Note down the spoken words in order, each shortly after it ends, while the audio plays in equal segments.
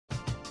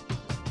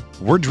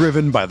We're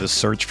driven by the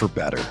search for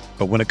better.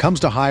 But when it comes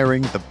to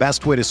hiring, the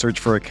best way to search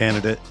for a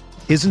candidate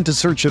isn't to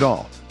search at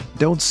all.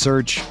 Don't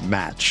search,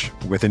 match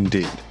with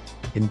Indeed.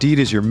 Indeed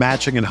is your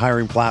matching and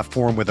hiring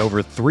platform with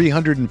over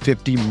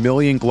 350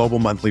 million global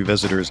monthly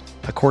visitors,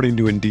 according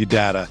to Indeed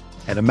data,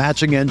 and a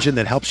matching engine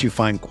that helps you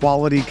find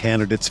quality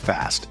candidates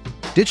fast.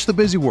 Ditch the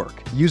busy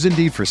work. Use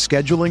Indeed for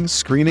scheduling,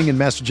 screening, and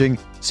messaging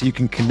so you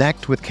can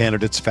connect with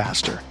candidates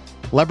faster.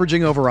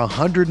 Leveraging over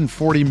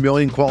 140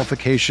 million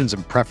qualifications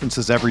and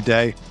preferences every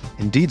day,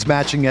 Indeed's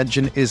matching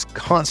engine is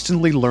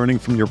constantly learning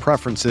from your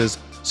preferences,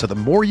 so the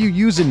more you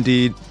use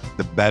Indeed,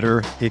 the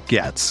better it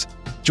gets.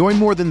 Join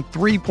more than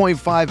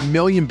 3.5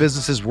 million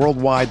businesses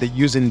worldwide that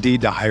use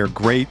Indeed to hire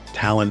great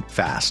talent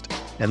fast.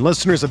 And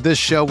listeners of this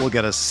show will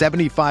get a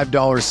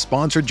 $75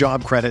 sponsored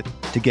job credit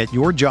to get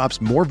your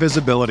jobs more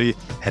visibility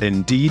at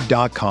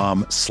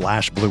Indeed.com/Blue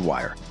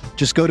Wire.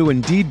 Just go to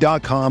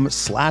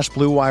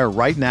Indeed.com/Blue Wire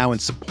right now and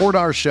support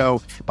our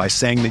show by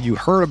saying that you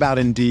heard about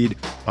Indeed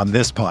on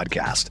this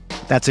podcast.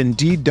 That's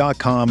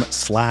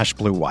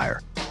Indeed.com/Blue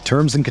Wire.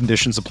 Terms and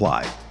conditions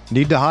apply.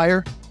 Need to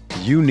hire?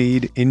 You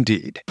need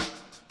Indeed.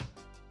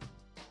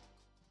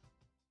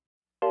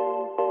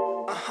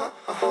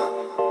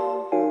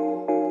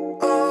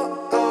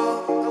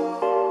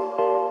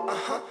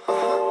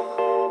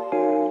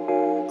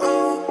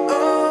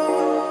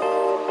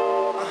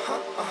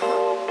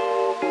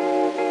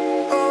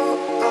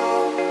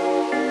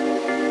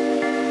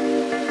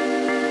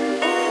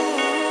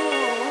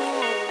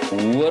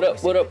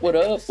 What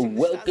up?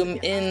 Welcome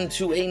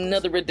into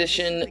another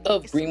edition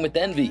of Green with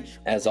Envy.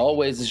 As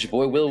always, it's your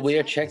boy Will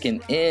Weir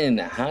checking in.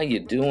 How you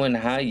doing?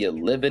 How you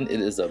living?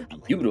 It is a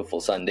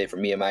beautiful Sunday for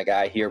me and my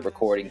guy here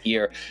recording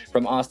here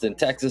from Austin,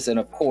 Texas. And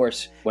of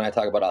course, when I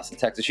talk about Austin,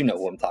 Texas, you know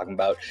who I'm talking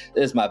about.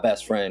 This is my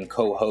best friend,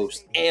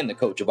 co-host, and the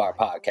coach of our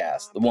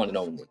podcast, the one and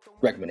only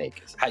Greg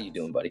Manakis. How you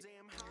doing, buddy?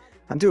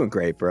 I'm doing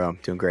great, bro.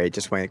 Doing great.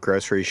 Just went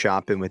grocery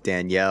shopping with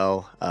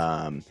Danielle.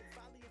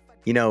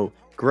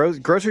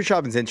 Grocery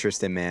shopping is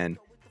interesting, man,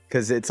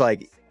 because it's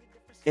like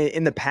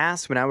in the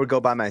past when I would go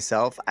by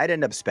myself, I'd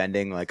end up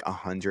spending like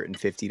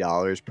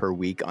 $150 per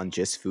week on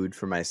just food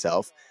for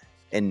myself.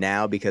 And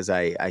now because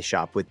I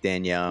shop with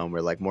Danielle and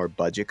we're like more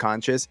budget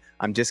conscious,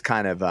 I'm just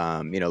kind of,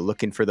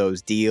 looking for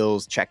those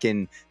deals,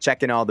 checking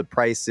all the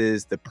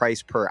prices, the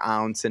price per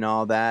ounce and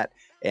all that.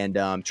 And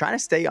trying to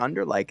stay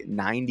under like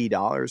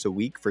 $90 a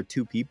week for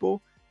two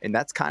people. And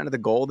that's kind of the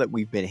goal that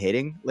we've been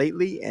hitting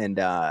lately. And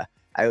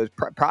I was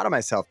proud of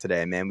myself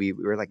today, man. We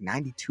were like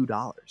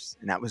 $92,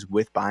 and that was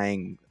with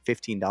buying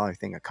 $15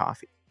 thing of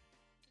coffee.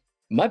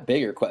 My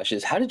bigger question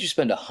is, how did you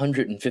spend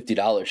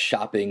 $150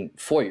 shopping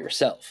for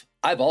yourself?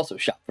 I've also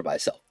shopped for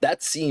myself.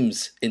 That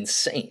seems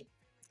insane.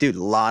 Dude,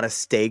 a lot of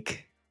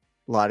steak,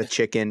 a lot of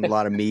chicken, a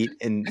lot of meat,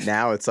 and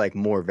now it's like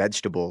more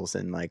vegetables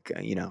and like,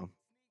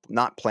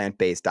 not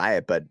plant-based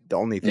diet, but the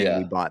only thing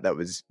we bought that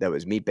was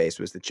meat-based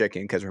was the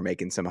chicken because we're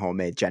making some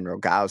homemade General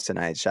Gao's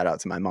tonight. Shout out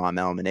to my mom,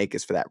 Ellen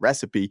Manakis, for that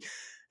recipe.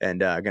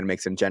 And going to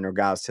make some General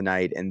Gao's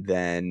tonight. And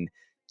then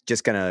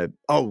just going to,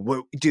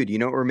 dude, you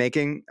know what we're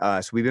making?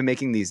 So we've been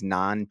making these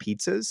naan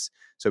pizzas.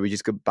 So we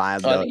just could buy I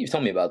think you've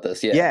told me about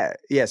this. Yeah.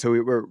 So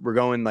we're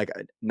going like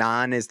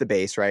naan is the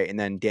base, right? And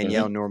then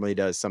Danielle normally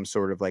does some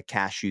sort of like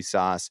cashew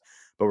sauce,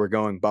 but we're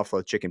going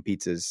buffalo chicken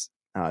pizzas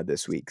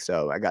this week.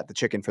 So I got the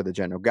chicken for the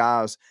General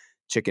Gao's,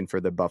 chicken for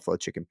the buffalo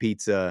chicken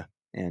pizza,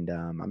 and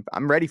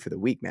I'm ready for the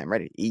week, man. I'm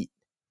ready to eat.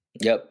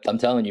 Yep, I'm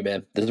telling you,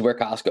 man. This is where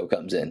Costco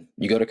comes in.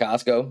 You go to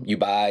Costco, you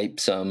buy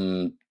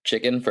some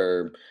chicken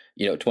for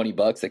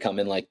 $20. They come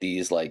in like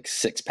these like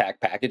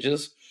 6-pack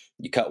packages.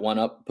 You cut one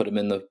up, put it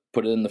in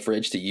the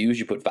fridge to use.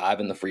 You put 5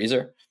 in the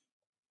freezer.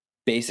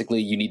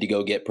 Basically, you need to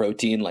go get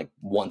protein like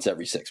once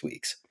every 6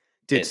 weeks.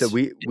 Dude, so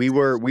we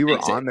were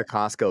on the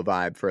Costco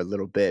vibe for a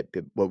little bit,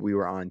 but we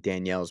were on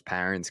Danielle's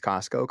parents'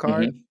 Costco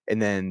card,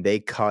 and then they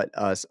cut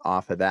us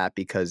off of that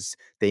because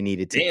they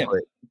needed to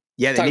put.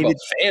 Yeah, they needed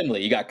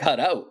family. You got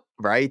cut out,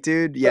 right,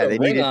 dude? Yeah, they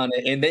needed on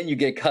it, and then you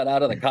get cut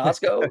out of the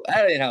Costco.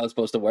 That ain't how it's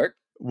supposed to work.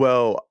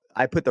 Well,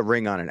 I put the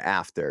ring on it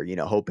after,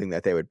 hoping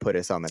that they would put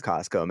us on the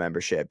Costco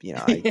membership.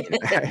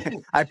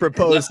 I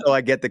proposed so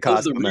I get the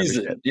Costco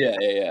membership.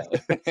 Yeah.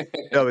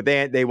 No, but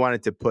they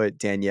wanted to put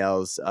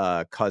Danielle's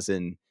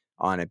cousin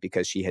on it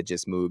because she had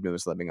just moved and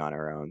was living on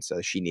her own,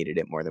 so she needed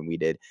it more than we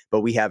did.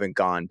 But we haven't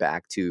gone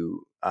back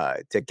to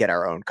get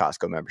our own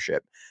Costco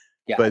membership.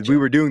 Gotcha. But we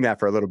were doing that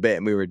for a little bit,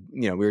 and we were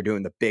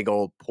doing the big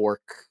old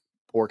pork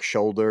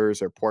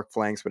shoulders or pork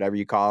flanks, whatever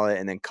you call it,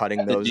 and then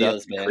cutting those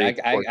deals, up. Man,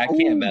 I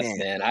can't mess,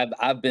 man.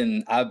 I've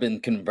been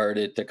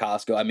converted to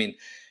Costco. I mean,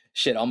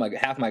 shit,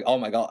 half my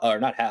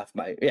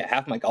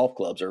golf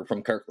clubs are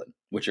from Kirkland.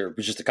 which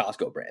is just a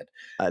Costco brand.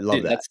 I love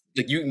Dude, that. that's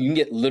like you can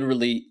get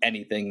literally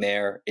anything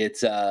there.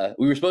 It's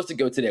we were supposed to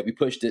go today. We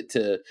pushed it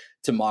to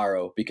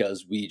tomorrow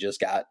because we just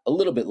got a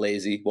little bit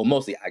lazy. Well,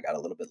 mostly I got a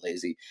little bit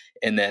lazy.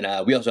 And then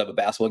we also have a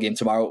basketball game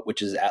tomorrow,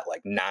 which is at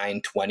like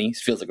 9:20.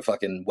 Feels like a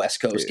fucking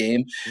West Coast Dude,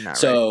 game. not ready.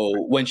 So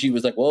when she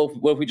was like, well,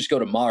 what if we just go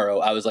tomorrow?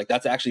 I was like,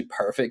 that's actually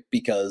perfect,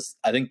 because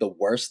I think the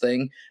worst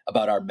thing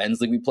about our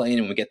men's league we play in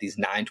and we get these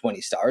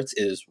 9:20 starts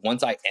is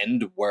once I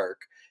end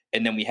work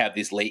and then we have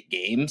these late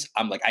games,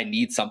 I'm like, I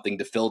need something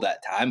to fill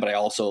that time. But I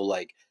also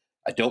like,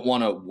 I don't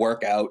want to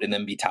work out and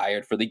then be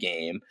tired for the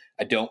game.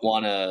 I don't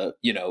want to,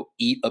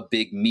 eat a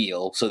big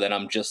meal. So then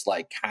I'm just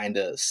like kind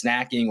of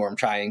snacking, or I'm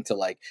trying to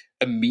like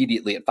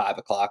immediately at 5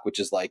 o'clock, which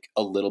is like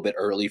a little bit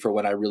early for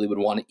when I really would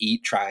want to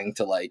eat, trying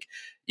to like,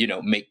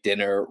 make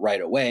dinner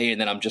right away. And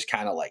then I'm just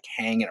kind of like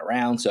hanging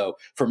around. So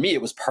for me,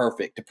 it was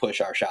perfect to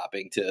push our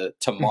shopping to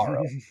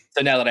tomorrow.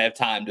 So now that I have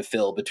time to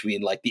fill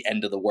between like the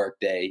end of the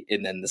workday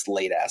and then this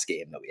late ass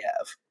game that we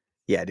have.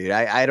 Yeah, dude,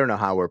 I don't know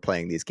how we're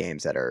playing these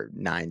games that are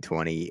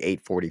 9:20,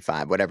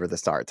 8:45, whatever the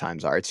start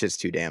times are. It's just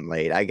too damn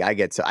late.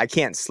 I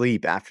can't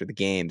sleep after the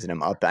games, and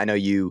I'm up. I know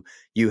you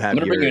I'm have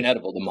gonna bring you your an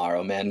edible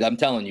tomorrow, man. I'm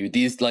telling you,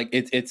 these like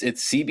it's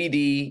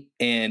CBD,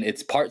 and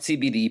it's part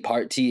CBD,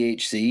 part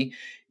THC.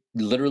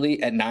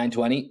 Literally at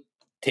 9:20,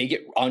 take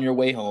it on your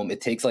way home.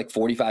 It takes like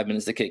 45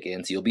 minutes to kick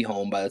in, so you'll be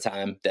home by the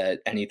time that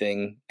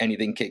anything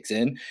kicks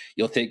in.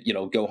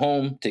 You'll go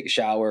home, take a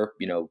shower,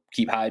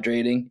 keep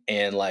hydrating,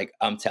 and like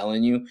I'm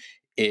telling you,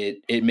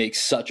 it makes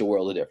such a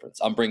world of difference.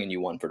 I'm bringing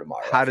you one for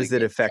tomorrow. how I does think it you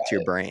should affect try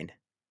your it. brain?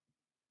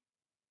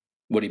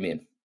 What do you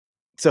mean?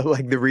 So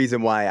like the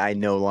reason why I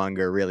no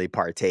longer really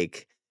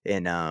partake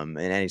in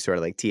any sort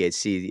of like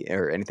THC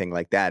or anything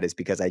like that is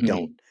because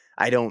Mhm.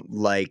 I don't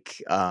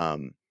like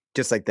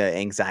just like the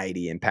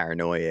anxiety and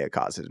paranoia it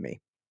causes me.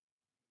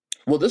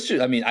 Well,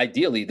 I mean,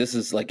 ideally, this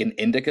is like an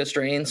indica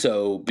strain.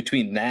 So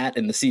between that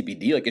and the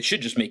CBD, like it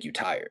should just make you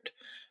tired.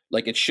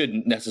 Like it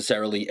shouldn't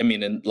necessarily, I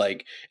mean, and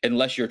like,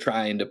 unless you're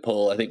trying to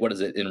pull, I think, what is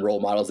it, in role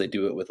models, they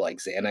do it with like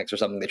Xanax or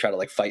something. They try to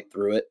like fight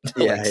through it,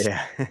 to like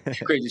Yeah, yeah.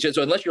 crazy shit.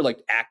 So unless you're like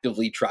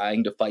actively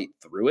trying to fight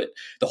through it,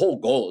 the whole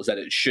goal is that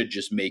it should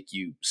just make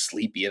you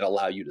sleepy and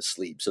allow you to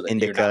sleep so that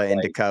you're not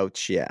Indica, like,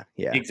 couch. Yeah,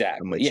 yeah.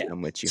 exactly. Yeah.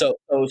 I'm with you. So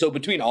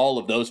between all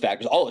of those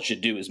factors, all it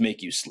should do is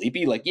make you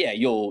sleepy. Like, yeah,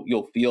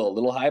 you'll feel a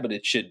little high, but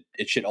it should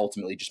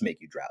ultimately just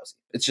make you drowsy.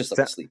 It's just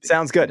like a sleeping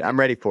Sounds good. medication. I'm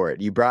ready for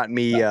it. You brought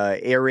me So,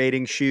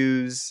 aerating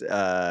shoes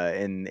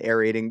and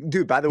aerating.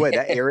 Dude, by the way,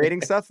 that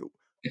aerating stuff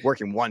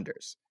working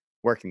wonders.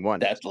 Working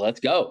wonders. let's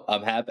go.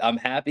 I'm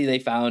happy they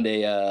found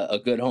a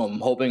good home. I'm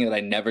hoping that I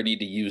never need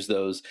to use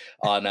those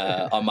on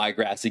my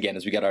grass again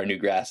as we got our new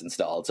grass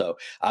installed. So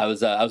I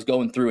was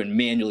going through and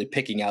manually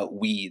picking out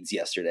weeds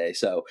yesterday.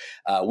 So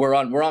we're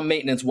on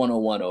maintenance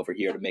 101 over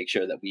here to make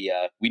sure that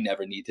we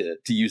never need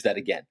to use that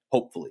again.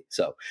 Hopefully.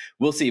 So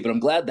we'll see. But I'm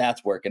glad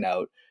that's working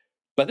out.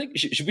 But I think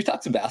should we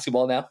talk some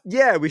basketball now?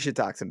 Yeah, we should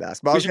talk some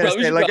basketball. I was gonna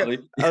We say, should like, probably.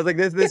 I was like,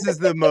 this is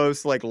the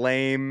most like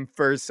lame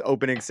first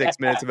opening 6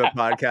 minutes of a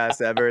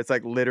podcast ever. It's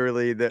like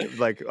literally the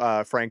like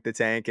Frank the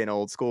Tank in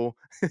old school.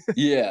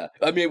 Yeah.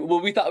 I mean,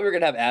 well, we thought we were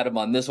going to have Adam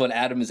on this one.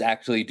 Adam is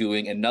actually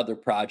doing another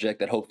project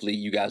that hopefully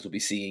you guys will be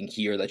seeing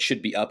here that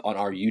should be up on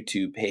our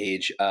YouTube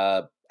page.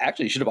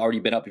 Actually, it should have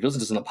already been up. If you listen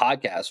to this in the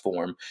podcast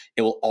form,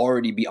 it will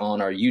already be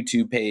on our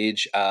YouTube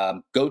page.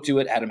 Go to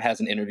it. Adam has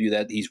an interview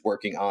that he's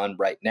working on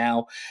right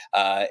now.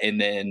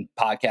 And then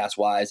podcast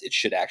wise, it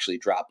should actually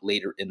drop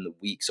later in the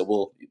week. So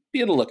we'll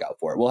be on the lookout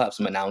for it. We'll have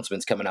some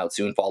announcements coming out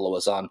soon. Follow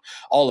us on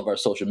all of our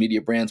social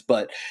media brands.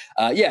 But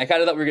yeah, I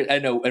kind of thought I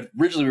know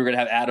originally we were going to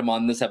have Adam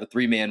on this, have a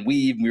 3-man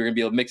weave. We were going to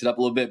be able to mix it up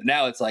a little bit. But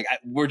now it's like,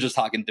 we're just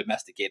talking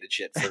domesticated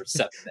shit for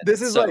 7 minutes.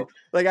 This is So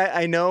like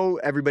I know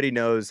everybody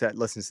knows that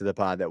listens to the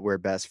pod that we're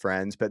best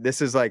friends, but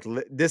this is like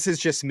this is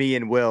just me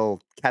and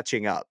Will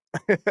catching up.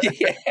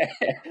 yeah,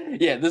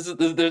 yeah.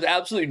 There's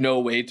absolutely no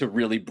way to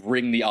really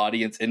bring the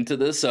audience into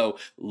this. So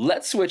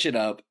let's switch it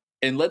up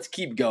and let's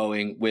keep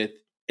going with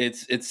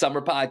it's summer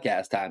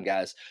podcast time,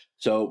 guys.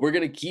 So we're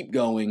gonna keep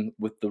going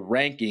with the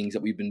rankings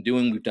that we've been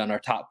doing. We've done our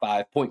top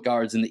 5 point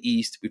guards in the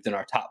East. We've done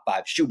our top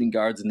 5 shooting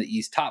guards in the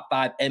East. Top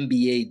 5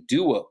 NBA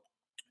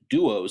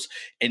duos,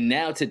 and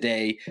now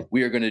today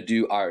we are going to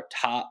do our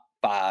top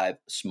 5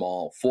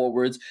 small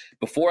forwards.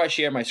 Before I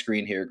share my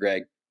screen here,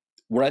 Greg,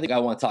 what I think I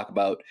want to talk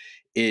about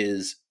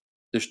is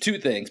there's 2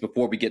 things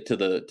before we get to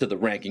the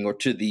ranking or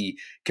to the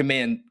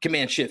command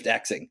shift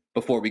Xing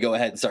before we go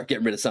ahead and start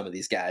getting rid of some of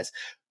these guys.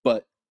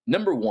 But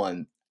number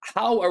 1,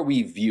 how are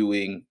we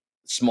viewing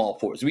small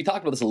forwards? We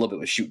talked about this a little bit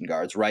with shooting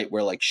guards, right?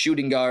 Where like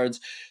shooting guards,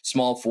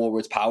 small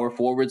forwards, power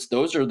forwards,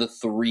 those are the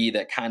 3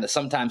 that kind of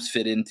sometimes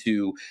fit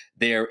into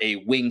they're a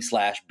wing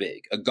 /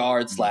 big, a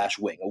guard /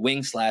 wing, a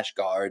wing /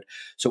 guard.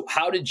 So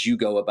how did you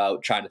go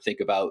about trying to think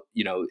about,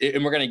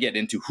 and we're going to get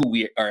into who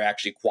we are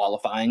actually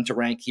qualifying to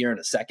rank here in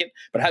a second,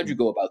 but how did you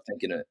go about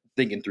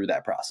thinking through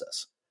that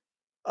process?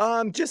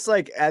 Just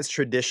like as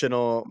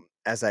traditional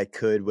as I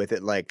could with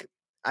it. Like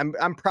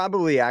I'm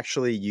probably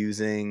actually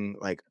using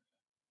like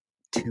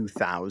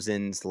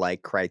 2000s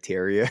like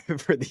criteria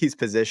for these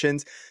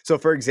positions. So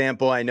for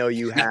example, I know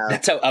you have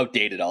That's how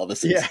outdated all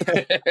this is. Yeah.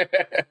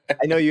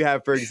 I know you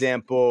have, for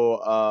example,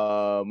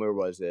 where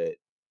was it?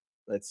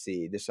 Let's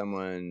see. There's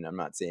someone I'm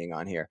not seeing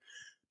on here.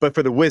 But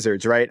for the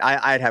Wizards, right?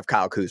 I'd have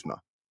Kyle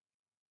Kuzma.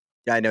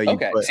 I know you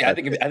Okay. put See, I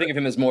think of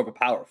him as more of a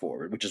power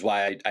forward, which is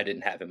why I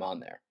didn't have him on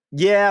there.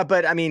 Yeah,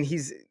 but I mean,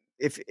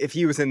 if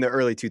he was in the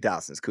early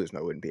 2000s,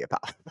 Kuzma wouldn't be a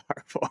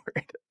power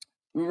forward.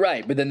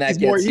 Right, but then that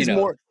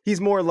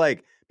He's more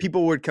like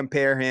people would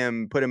compare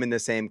him, put him in the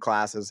same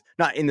class as,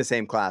 not in the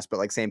same class, but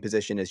like same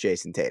position as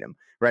Jason Tatum,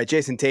 right?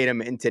 Jason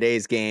Tatum in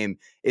today's game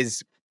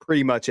is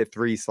pretty much a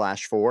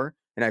 3/4,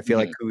 and I feel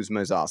like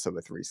Kuzma is also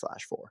a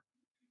 3/4.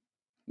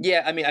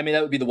 Yeah, I mean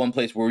that would be the one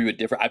place where we would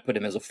differ. I put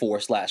him as a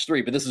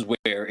 4/3, but this is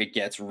where it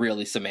gets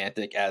really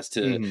semantic as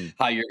to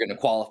how you're going to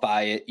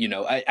qualify it. You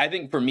know, I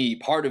think for me,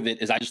 part of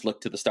it is I just look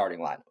to the starting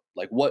lineup.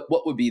 Like what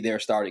would be their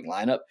starting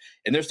lineup?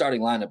 And their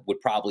starting lineup would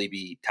probably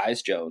be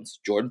Tyus Jones,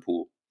 Jordan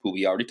Poole, who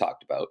we already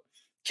talked about.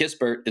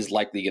 Kispert is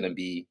likely going to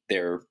be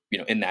there, you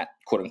know, in that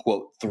quote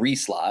unquote 3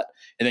 slot.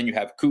 And then you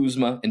have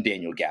Kuzma and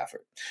Daniel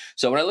Gafford.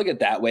 So when I look at it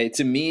that way,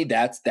 to me,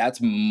 that's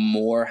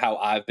more how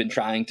I've been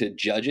trying to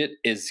judge it,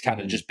 is kind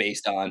of just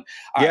based on,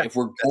 all right, if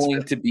we're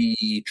going to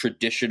be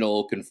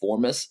traditional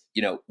conformists,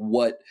 you know,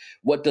 what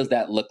does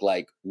that look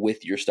like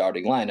with your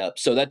starting lineup?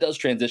 So that does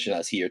transition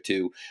us here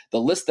to the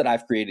list that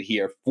I've created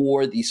here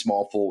for the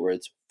small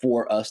forwards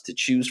for us to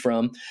choose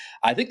from.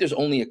 I think there's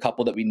only a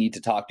couple that we need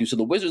to talk to. So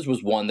the Wizards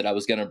was one that I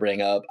was going to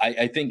bring up.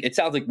 I think it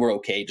sounds like we're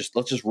okay.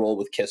 Let's just roll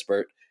with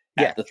Kispert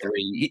at the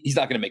 3. He's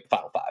not going to make the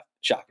final 5.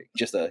 Shocking.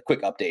 Just a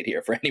quick update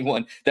here for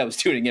anyone that was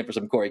tuning in for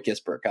some Corey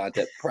Kispert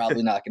content.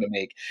 Probably not going to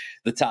make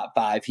the top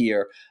 5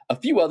 here. A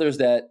few others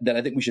that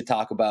I think we should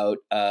talk about.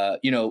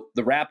 You know,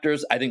 the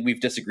Raptors, I think we've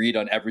disagreed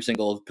on every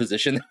single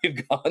position that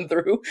we've gone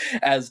through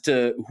as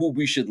to who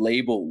we should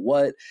label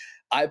what.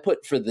 I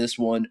put for this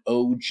one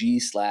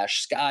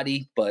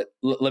OG/Scotty, but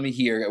let me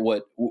hear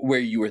where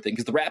you were thinking,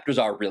 because the Raptors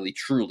are really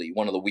truly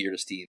one of the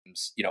weirdest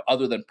teams, you know,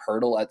 other than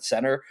Pirtle at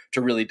center,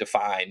 to really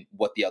define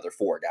what the other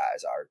 4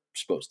 guys are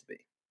supposed to be.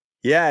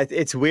 Yeah,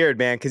 it's weird,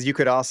 man, because you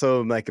could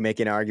also like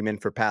make an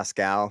argument for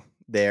Pascal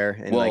there.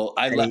 And well,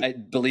 I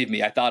believe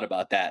me, I thought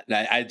about that.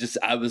 And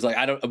I was like,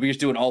 we're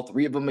just doing all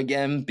 3 of them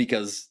again,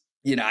 because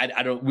you know,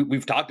 I don't.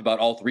 We've talked about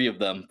all 3 of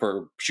them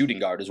for shooting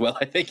guard as well.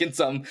 I think in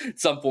some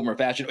form or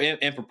fashion,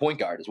 and for point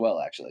guard as well.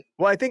 Actually,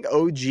 well, I think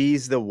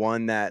OG's the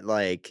one that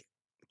like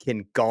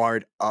can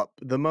guard up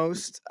the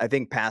most. I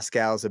think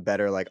Pascal's a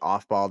better like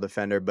off-ball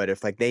defender. But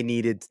if like they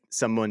needed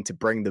someone to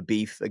bring the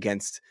beef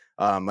against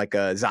like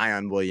a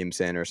Zion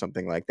Williamson or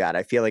something like that,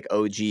 I feel like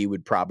OG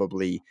would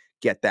probably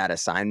get that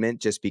assignment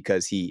just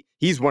because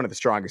he's one of the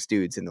strongest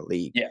dudes in the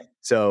league. Yeah.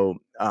 So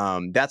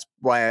that's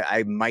why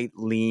I might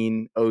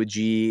lean OG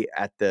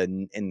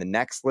in the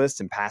next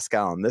list and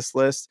Pascal on this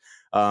list.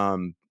 But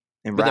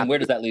then where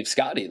does that leave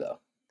Scotty though?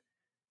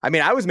 I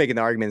mean, I was making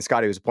the argument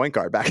Scotty was a point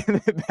guard back in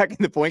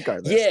the point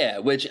guard list.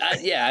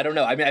 Yeah, I don't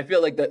know. I mean, I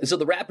feel like the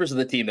Raptors are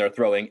the team that are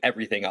throwing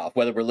everything off,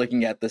 whether we're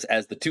looking at this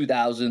as the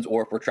 2000s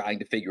or if we're trying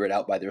to figure it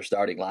out by their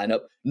starting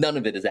lineup. None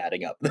of it is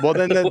adding up. Well,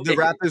 then the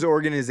Raptors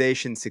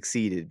organization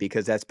succeeded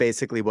because that's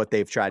basically what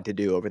they've tried to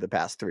do over the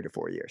past 3 to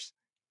 4 years.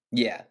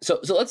 Yeah. So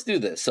let's do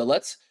this.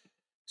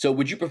 So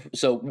would you prefer,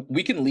 so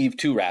we can leave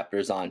 2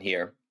 Raptors on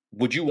here.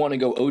 Would you want to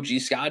go OG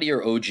Scotty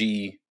or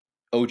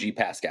OG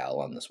Pascal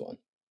on this one?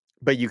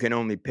 But you can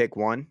only pick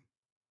one.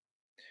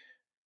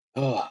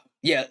 Oh,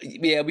 yeah.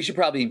 We should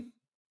probably.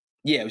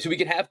 Yeah, so we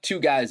could have 2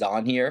 guys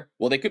on here.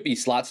 Well, they could be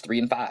slots 3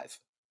 and 5.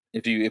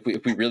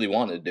 If we really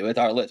wanted to do it, it's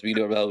our list. We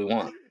can do whatever we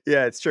want.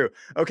 Yeah, it's true.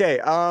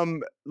 Okay.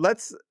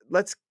 Let's.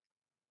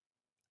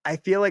 I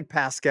feel like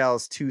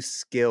Pascal's too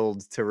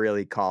skilled to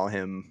really call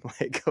him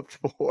like a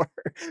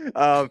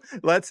 4.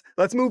 Let's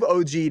move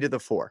OG to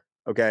the 4.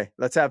 Okay.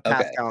 Let's have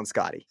Pascal and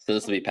Scotty. So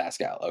this will be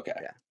Pascal. Okay.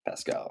 Yeah.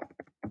 Pascal.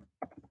 All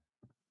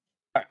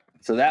right.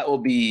 So that will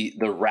be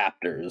the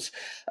Raptors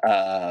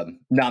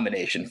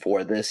nomination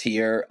for this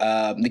here.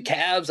 The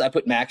Cavs, I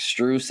put Max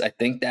Strus. I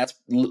think that's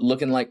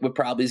looking like what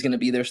probably is going to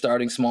be their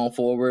starting small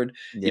forward.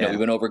 Yeah. You know, we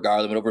went over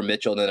Garland, went over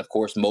Mitchell, and then of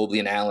course Mobley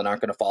and Allen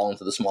aren't going to fall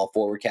into the small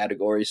forward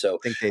category. So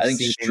I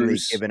think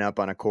Strus given up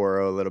on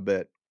Okoro a little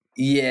bit.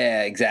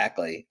 Yeah,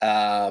 exactly.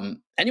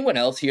 Anyone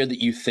else here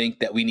that you think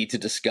that we need to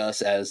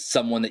discuss as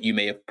someone that you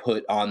may have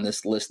put on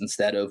this list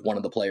instead of one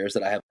of the players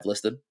that I have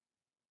listed?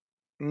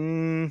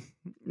 No,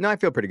 I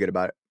feel pretty good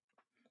about it.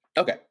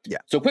 Okay. Yeah.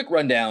 So quick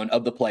rundown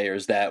of the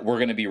players that we're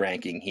going to be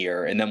ranking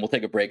here, and then we'll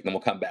take a break, and then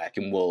we'll come back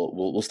and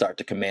we'll start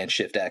to Command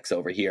Shift X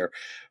over here.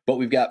 But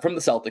we've got from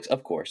the Celtics,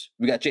 of course,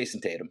 we got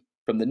Jason Tatum.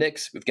 From the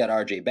Knicks, we've got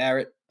RJ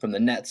Barrett. From the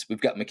Nets,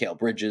 we've got Mikal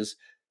Bridges.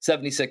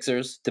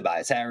 76ers,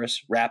 Tobias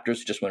Harris.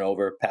 Raptors, just went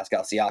over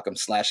Pascal Siakam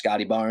 /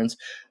 Scotty Barnes.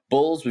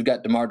 Bulls, we've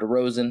got DeMar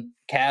DeRozan.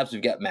 Cavs,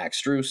 we've got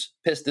Max Strus.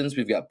 Pistons,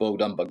 we've got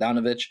Bogdan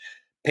Bogdanovic.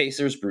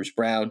 Pacers, Bruce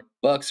Brown.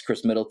 Bucks,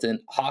 Chris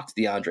Middleton. Hawks,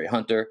 DeAndre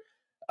Hunter.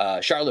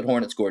 Charlotte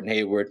Hornets, Gordon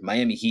Hayward.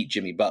 Miami Heat,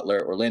 Jimmy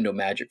Butler. Orlando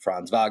Magic,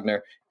 Franz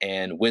Wagner.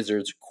 And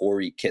Wizards,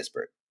 Corey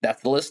Kispert.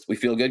 That's the list. We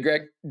feel good,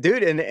 Greg?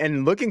 Dude,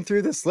 and looking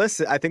through this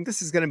list, I think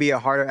this is going to be a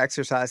harder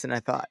exercise than I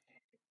thought.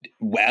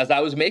 As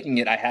I was making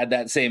it, I had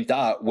that same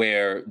thought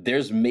where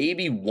there's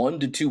maybe 1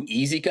 to 2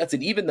 easy cuts.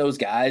 And even those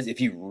guys, if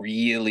you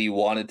really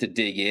wanted to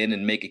dig in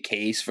and make a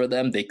case for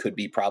them, they could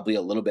be probably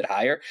a little bit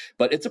higher.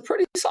 But it's a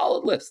pretty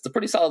solid list. It's a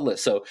pretty solid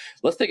list. So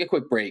let's take a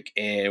quick break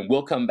and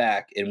we'll come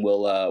back and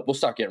we'll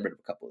start getting rid of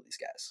a couple of these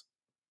guys.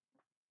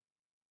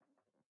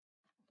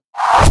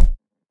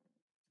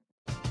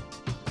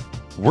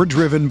 We're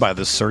driven by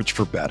the search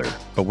for better.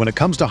 But when it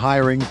comes to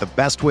hiring, the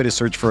best way to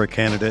search for a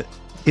candidate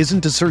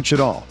isn't to search at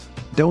all.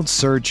 Don't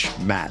search,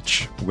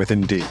 match with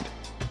Indeed.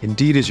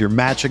 Indeed is your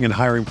matching and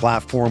hiring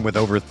platform with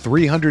over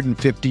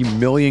 350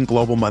 million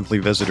global monthly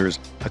visitors,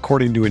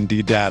 according to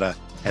Indeed data,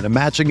 and a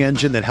matching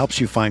engine that helps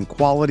you find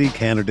quality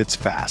candidates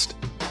fast.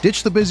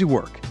 Ditch the busy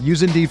work.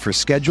 Use Indeed for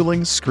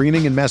scheduling,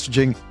 screening, and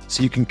messaging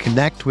so you can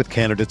connect with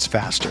candidates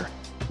faster.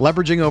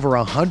 Leveraging over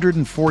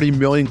 140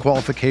 million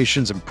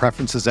qualifications and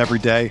preferences every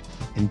day,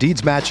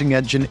 Indeed's matching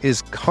engine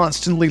is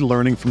constantly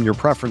learning from your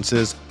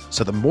preferences,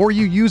 so the more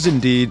you use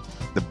Indeed,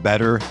 the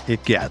better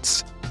it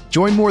gets.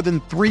 Join more than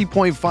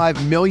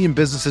 3.5 million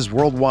businesses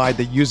worldwide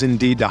that use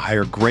Indeed to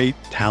hire great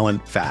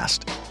talent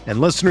fast.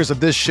 And listeners of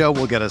this show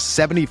will get a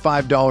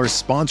 $75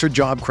 sponsored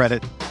job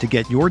credit to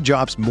get your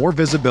jobs more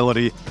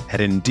visibility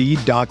at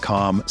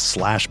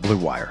Indeed.com/Blue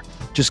Wire.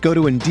 Just go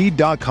to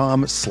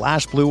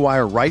Indeed.com/Blue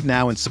Wire right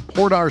now and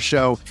support our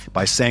show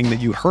by saying that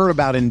you heard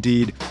about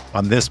Indeed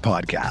on this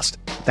podcast.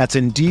 That's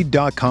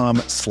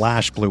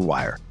Indeed.com/Blue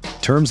Wire.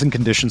 Terms and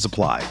conditions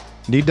apply.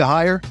 Need to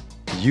hire?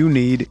 You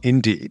need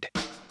Indeed.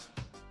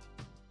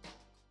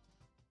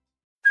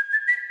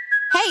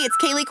 Hey, it's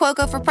Kaylee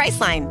Cuoco for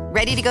Priceline.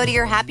 Ready to go to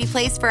your happy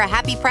place for a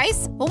happy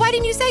price? Well, why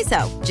didn't you say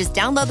so? Just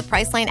download the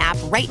Priceline app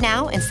right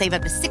now and save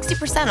up to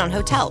 60% on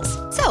hotels.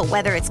 So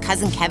whether it's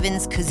Cousin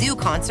Kevin's Kazoo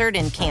Concert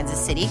in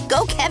Kansas City,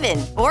 go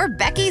Kevin, or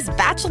Becky's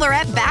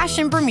Bachelorette Bash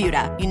in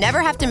Bermuda, you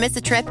never have to miss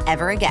a trip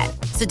ever again.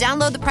 So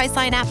download the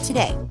Priceline app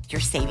today.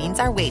 Your savings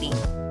are waiting.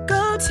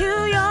 Go to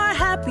your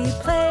happy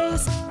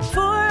place for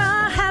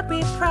a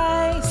happy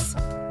price.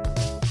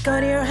 Go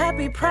to your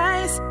happy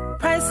price,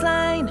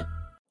 Priceline.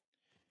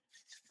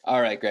 All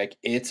right, Greg,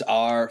 it's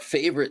our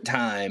favorite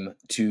time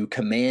to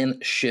Command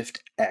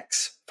Shift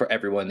X for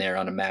everyone there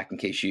on a Mac, in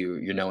case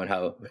you're knowing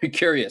how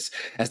curious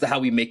as to how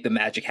we make the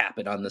magic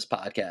happen on this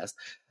podcast.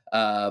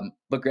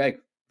 But Greg,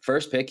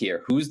 first pick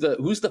here. Who's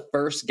the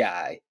first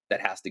guy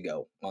that has to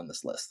go on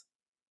this list?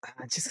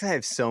 I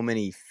have so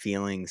many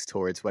feelings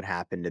towards what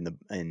happened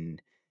in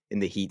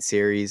the Heat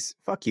series.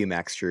 Fuck you,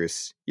 Max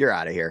Strus. You're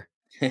out of here.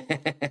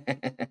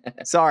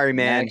 Sorry,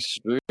 man. Max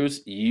Strus,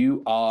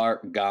 you are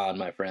gone,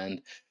 my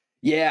friend.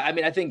 Yeah, I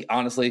mean, I think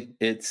honestly,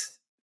 it's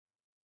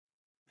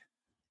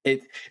one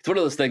of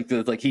those things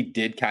that's like he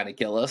did kind of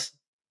kill us,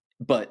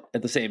 but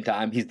at the same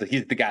time, he's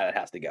the guy that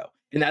has to go,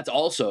 and that's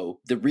also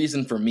the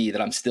reason for me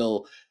that I'm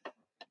still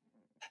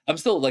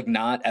like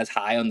not as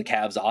high on the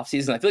Cavs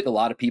offseason. I feel like a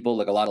lot of people,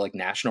 like a lot of like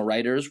national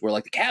writers, were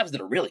like the Cavs did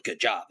a really good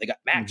job. They got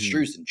Max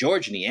Strus and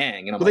George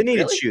Niang, and I'm they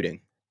needed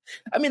shooting.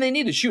 I mean, they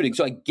needed shooting,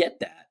 so I get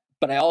that.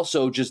 But I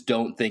also just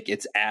don't think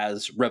it's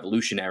as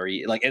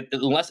revolutionary. Like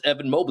unless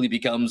Evan Mobley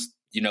becomes,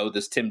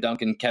 this Tim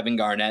Duncan, Kevin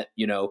Garnett,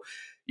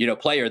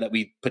 player that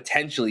we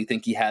potentially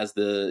think he has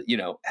that he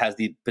has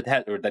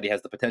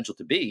the potential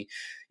to be.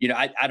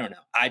 I don't know.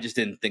 I just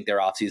didn't think their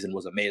offseason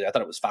was amazing. I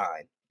thought it was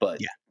fine, but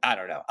yeah. I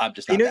don't know. I'm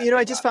just not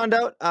I just found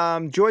out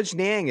George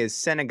Niang is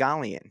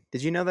Senegalian.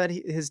 Did you know that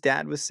his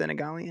dad was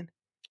Senegalian?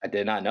 I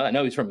did not know. I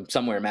know he's from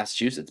somewhere in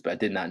Massachusetts, but I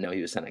did not know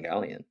he was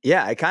Senegalian.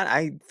 Yeah,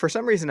 I for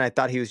some reason I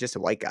thought he was just a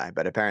white guy,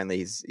 but apparently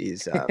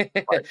he's part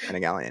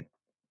Senegalian.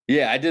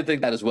 Yeah, I did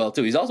think that as well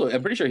too. He's also,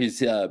 I'm pretty sure he's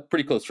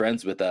pretty close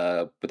friends with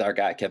our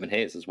guy Kevin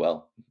Hayes as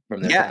well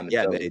from their time.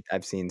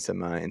 I've seen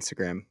some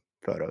Instagram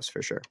photos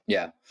for sure.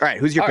 Yeah. All right,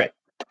 who's your pick? Right.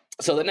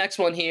 So the next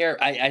one here,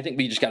 I think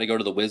we just got to go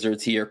to the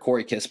Wizards here.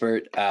 Corey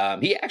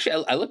Kispert. He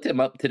actually, I looked him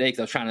up today because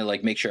I was trying to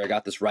like make sure I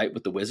got this right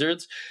with the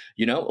Wizards.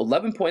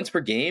 11 points per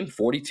game,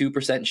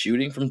 42%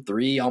 shooting from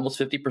three, almost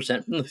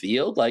 50% from the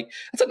field. Like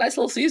that's a nice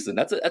little season.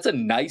 That's a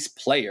nice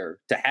player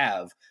to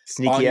have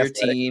on your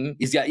team.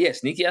 He's got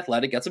sneaky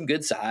athletic, got some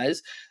good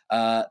size.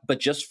 But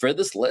just for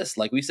this list,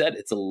 like we said,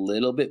 it's a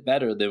little bit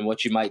better than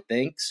what you might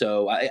think.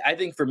 So I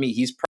think for me,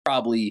 he's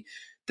probably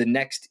the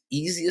next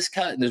easiest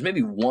cut, and there's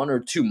maybe one or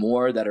two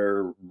more that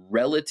are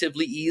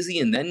relatively easy,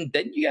 and then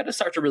you got to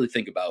start to really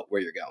think about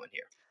where you're going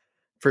here.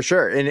 For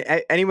sure. And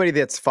anybody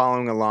that's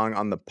following along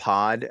on the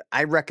pod,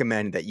 I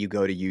recommend that you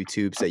go to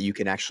YouTube so that you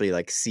can actually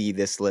like see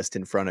this list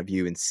in front of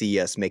you and see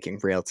us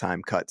making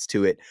real-time cuts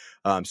to it.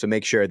 So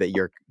make sure that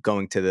you're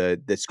going to the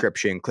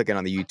description, clicking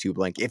on the YouTube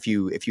link if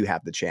you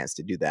have the chance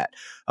to do that.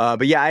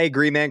 But yeah, I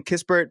agree, man.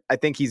 Kispert, I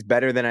think he's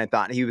better than I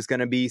thought he was going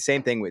to be.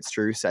 Same thing with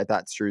Strus. I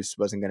thought Strus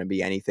wasn't going to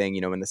be anything.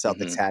 When the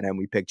Celtics had him,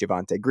 we picked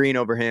Javonte Green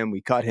over him.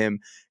 We cut him,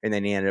 and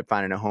then he ended up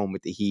finding a home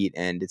with the Heat,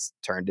 and it's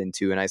turned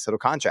into a nice little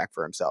contract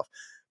for himself.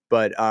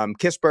 But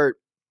Kispert,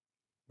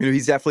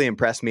 he's definitely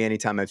impressed me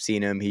anytime I've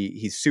seen him.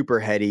 He's super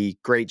heady,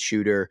 great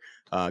shooter,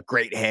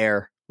 great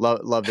hair,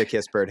 Love the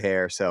Kispert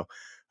hair. So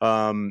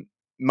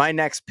my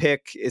next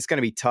pick is going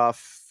to be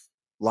tough.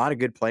 A lot of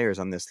good players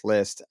on this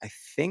list. I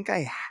think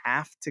I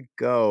have to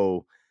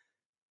go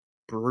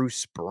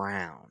Bruce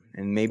Brown,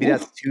 and maybe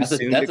that's too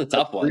soon. That's a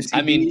tough one.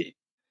 Brucey B.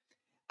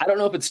 I don't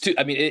know if it's too.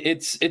 I mean,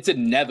 it's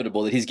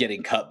inevitable that he's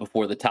getting cut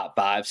before the top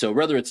 5. So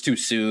whether it's too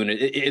soon,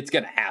 it's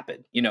going to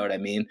happen. You know what I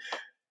mean?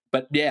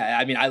 But yeah,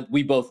 I mean,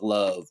 we both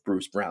love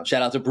Bruce Brown.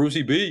 Shout out to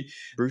Brucey B.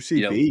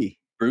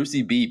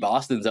 Brucey B,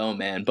 Boston's own,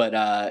 man. But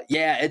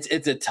yeah,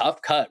 it's a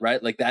tough cut,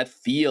 right? Like that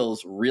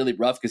feels really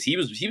rough because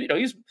he's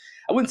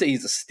I wouldn't say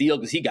he's a steal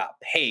because he got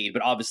paid,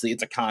 but obviously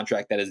it's a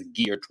contract that is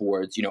geared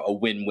towards a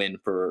win-win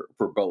for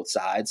both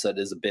sides. So it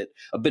is a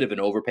bit of an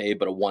overpay,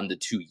 but a 1 to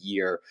 2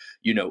 year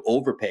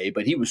overpay.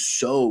 But he was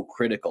so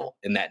critical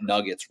in that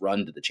Nuggets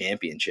run to the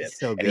championship.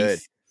 So good,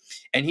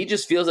 and he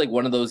just feels like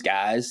one of those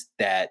guys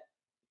that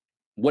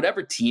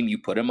whatever team you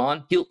put him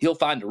on, he'll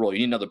find a role. You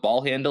need another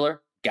ball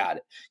handler. Got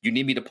it. You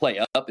need me to play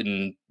up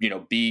and,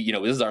 be,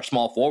 this is our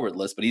small forward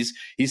list, but he's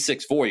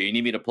 6'4". You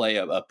need me to play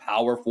a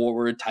power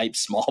forward type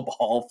small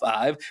ball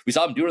 5. We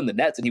saw him do it in the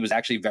Nets, and he was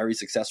actually very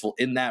successful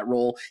in that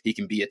role. He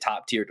can be a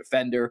top tier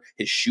defender.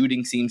 His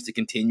shooting seems to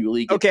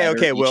continually get better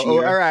Okay. each Well,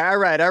 year. all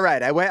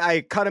right.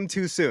 I cut him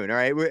too soon. All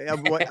right.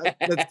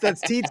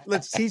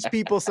 Let's teach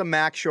people some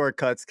Mac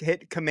shortcuts.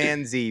 Hit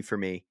Command Z for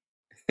me.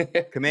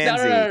 Command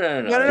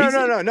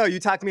Z. No.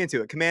 You talked me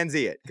into it. Command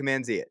Z it.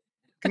 Command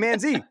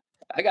Z.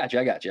 I got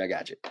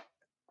you.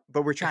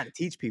 But we're trying to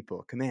teach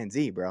people Command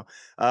Z, bro.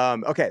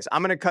 Okay, so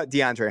I'm gonna cut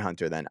DeAndre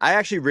Hunter then. I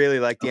actually really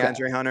like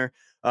DeAndre Hunter,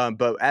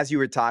 but as you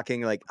were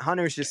talking, like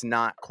Hunter's just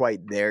not quite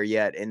there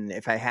yet. And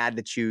if I had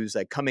to choose,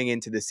 like coming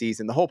into the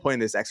season, the whole point of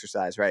this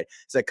exercise, right?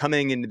 It's like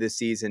coming into the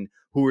season,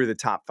 who are the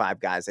top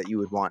 5 guys that you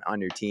would want on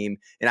your team?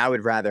 And I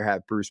would rather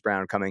have Bruce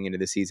Brown coming into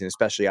the season,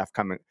 especially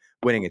after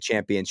winning a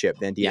championship,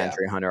 than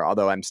DeAndre Hunter.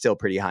 Although I'm still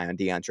pretty high on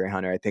DeAndre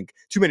Hunter. I think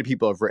too many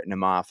people have written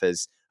him off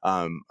as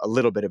a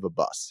little bit of a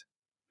bust.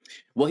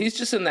 Well, he's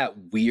just in that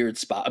weird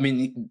spot. I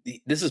mean,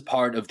 this is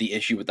part of the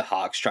issue with the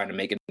Hawks trying to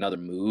make another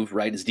move,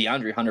 right? Is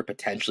DeAndre Hunter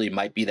potentially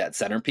might be that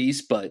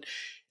centerpiece, but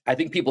I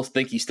think people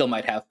think he still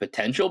might have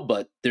potential,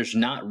 but there's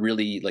not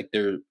really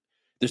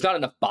there's not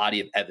enough body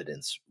of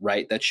evidence,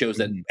 right? That shows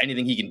that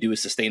anything he can do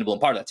is sustainable,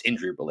 and part of that's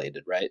injury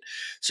related, right?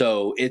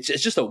 So it's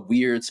just a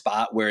weird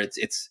spot where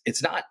it's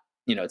not,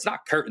 it's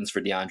not curtains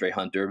for DeAndre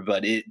Hunter,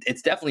 but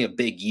it's definitely a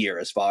big year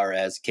as far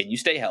as, can you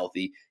stay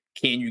healthy?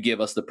 Can you give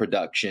us the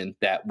production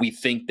that we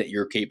think that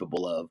you're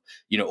capable of,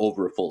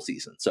 over a full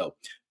season? So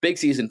big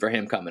season for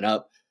him coming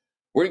up.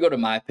 We're going to go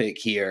to my pick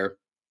here.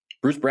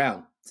 Bruce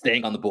Brown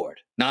staying on the board,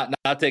 not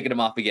taking him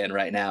off again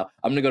right now.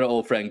 I'm going to go to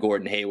old friend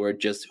Gordon Hayward.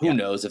 Just who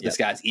knows if this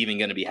guy's even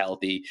going to be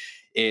healthy.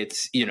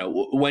 It's,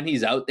 when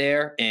he's out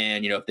there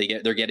and,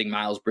 if they're getting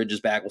Miles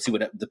Bridges back, we'll see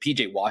what the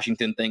PJ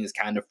Washington thing is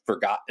kind of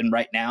forgotten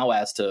right now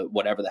as to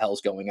whatever the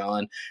hell's going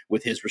on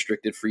with his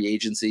restricted free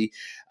agency.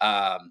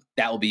 That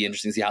will be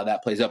interesting to see how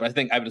that plays out. But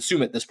I would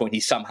assume at this point, he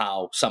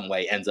somehow, some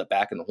way ends up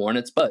back in the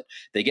Hornets, but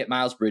they get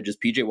Miles Bridges,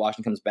 PJ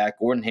Washington comes back,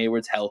 Gordon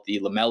Hayward's healthy,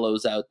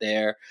 LaMelo's out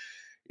there.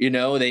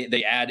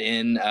 They add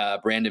in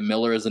Brandon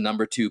Miller as a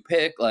number 2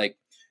 pick. Like,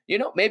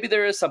 maybe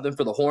there is something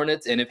for the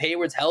Hornets. And if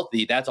Hayward's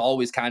healthy, that's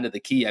always kind of the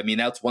key. I mean,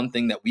 that's one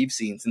thing that we've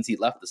seen since he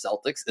left the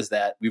Celtics, is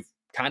that we've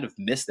kind of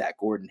missed that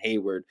Gordon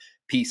Hayward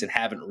piece and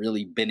haven't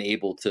really been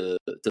able to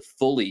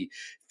fully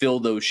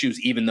fill those shoes,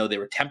 even though they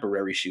were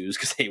temporary shoes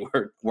because he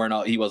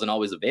wasn't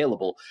always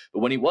available. But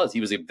when he was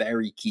a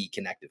very key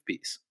connective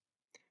piece.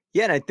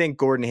 Yeah, and I think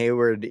Gordon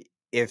Hayward,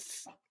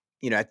 if,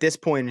 at this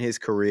point in his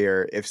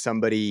career, if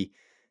somebody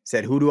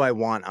said, who do I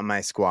want on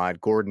my squad?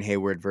 Gordon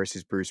Hayward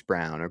versus Bruce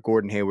Brown, or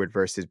Gordon Hayward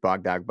versus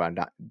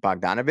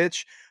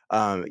Bogdanovich.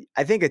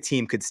 I think a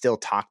team could still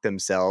talk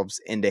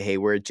themselves into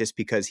Hayward just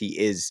because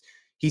he's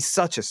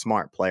such a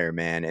smart player,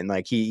 man. And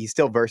like he's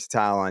still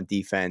versatile on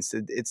defense.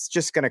 It's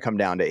just going to come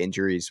down to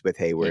injuries with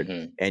Hayward,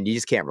 and you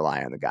just can't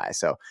rely on the guy.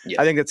 So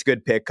I think that's a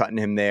good pick, cutting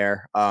him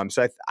there.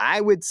 So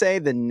I would say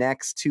the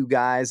next 2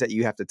 guys that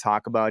you have to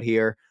talk about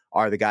here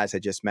are the guys I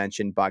just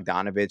mentioned,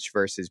 Bogdanovich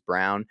versus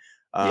Brown.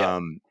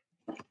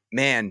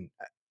 Man,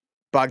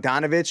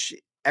 Bogdanovich,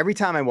 every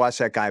time I watch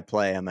that guy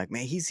play, I'm like,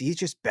 man, he's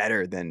just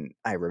better than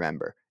I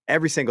remember.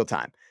 Every single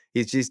time.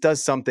 He just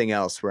does something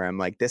else where I'm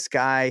like, this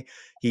guy,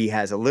 he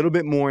has a little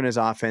bit more in his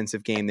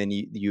offensive game than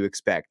you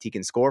expect. He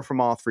can score from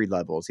all 3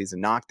 levels. He's a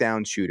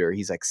knockdown shooter.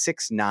 He's like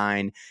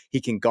 6'9".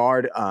 He can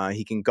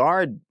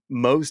guard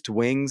most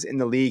wings in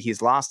the league.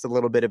 He's lost a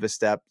little bit of a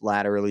step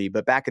laterally,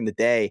 but back in the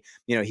day,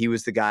 he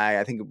was the guy,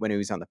 I think when he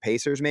was on the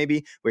Pacers,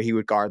 maybe, where he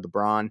would guard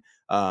LeBron.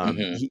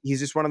 He's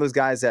just one of those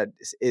guys that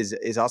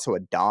is also a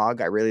dog.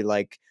 I really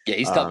like. Yeah,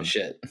 he's tough as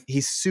shit.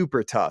 He's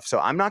super tough. So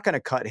I'm not going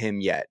to cut him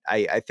yet.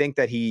 I think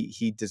that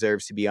he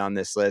deserves to be on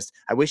this list.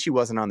 I wish he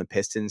wasn't on the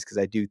Pistons, because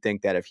I do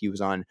think that if he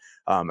was on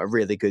a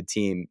really good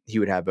team, he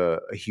would have a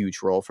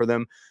huge role for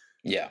them.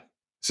 Yeah.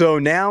 So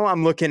now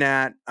I'm looking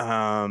at,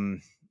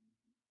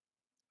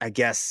 I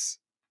guess,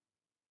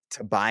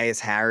 Tobias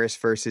Harris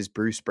versus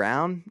Bruce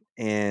Brown.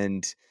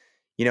 And,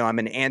 I'm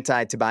an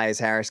anti-Tobias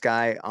Harris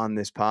guy on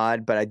this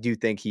pod, but I do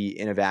think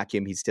in a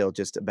vacuum, he's still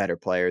just a better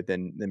player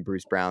than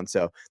Bruce Brown.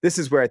 So this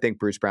is where I think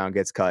Bruce Brown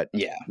gets cut.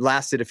 Yeah.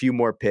 Lasted a few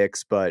more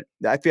picks, but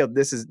I feel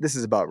this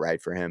is about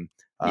right for him.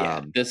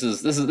 Yeah. This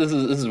is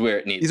where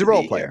it needs to be. He's a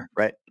role player,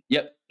 right?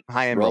 Yep.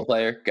 High-end role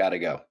player. Gotta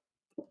go.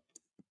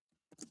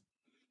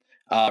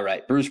 All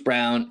right, Bruce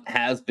Brown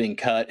has been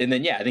cut. And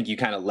then, I think you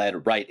kind of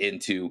led right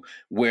into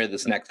where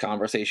this next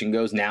conversation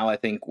goes. Now I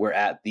think we're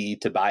at the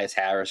Tobias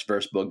Harris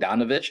versus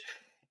Bogdanovic.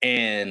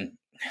 And,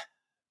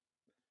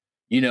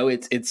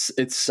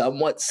 it's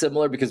somewhat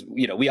similar because,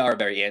 we are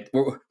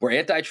we're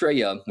anti-Trae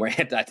Young. We're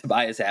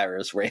anti-Tobias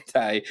Harris. We're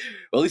at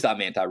least I'm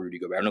anti-Rudy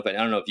Gobert. I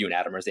don't know if you and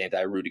Adam are as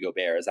anti-Rudy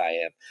Gobert as I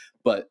am.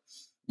 But,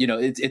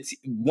 it's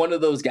one of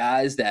those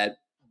guys that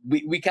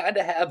we kind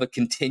of have a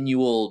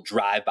continual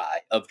drive-by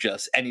of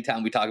just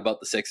anytime we talk about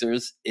the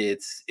Sixers,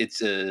 it's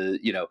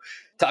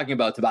talking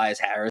about Tobias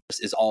Harris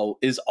is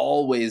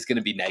always going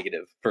to be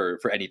negative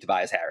for any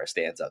Tobias Harris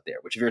stands out there,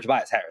 which if you're a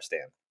Tobias Harris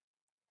stan,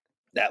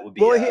 that would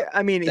be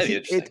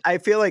I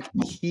feel like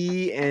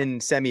he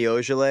and Semi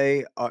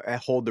Ojeleye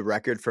hold the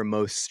record for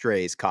most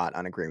strays caught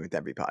on Agreeing with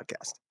Envy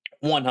podcast.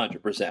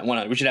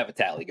 100%. We should have a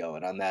tally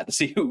going on that to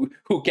see who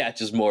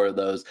catches more of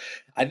those.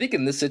 I think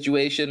in this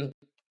situation,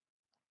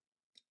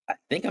 I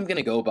think I'm going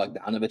to go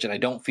Bogdanovic, and I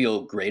don't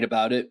feel great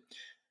about it.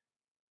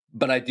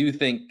 But I do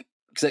think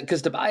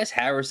because Tobias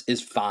Harris is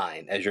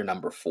fine as your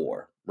number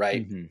 4,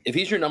 right? Mm-hmm. If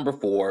he's your number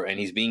 4 and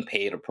he's being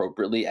paid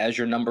appropriately as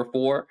your number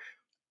 4,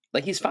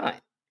 he's fine.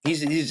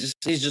 He's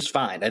just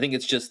fine. I think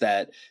it's just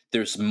that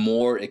there's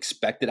more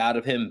expected out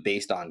of him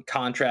based on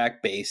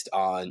contract, based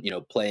on,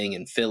 playing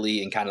in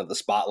Philly and kind of the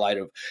spotlight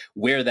of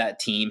where that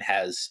team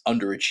has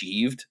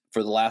underachieved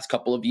for the last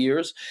couple of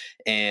years,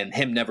 and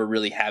him never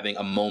really having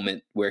a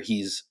moment where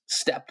he's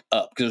stepped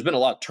up, because there's been a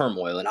lot of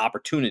turmoil and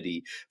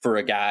opportunity for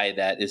a guy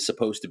that is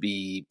supposed to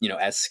be,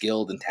 as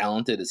skilled and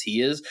talented as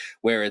he is,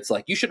 where it's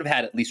like you should have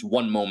had at least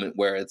one moment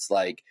where it's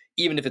like,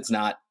 even if it's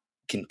not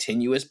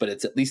continuous, but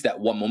it's at least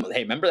that one moment.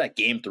 Hey, remember that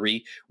game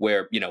 3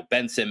 where,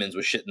 Ben Simmons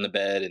was shit in the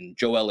bed and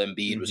Joel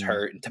Embiid was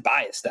hurt and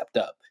Tobias stepped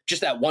up?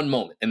 Just that one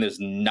moment. And there's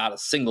not a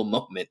single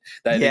moment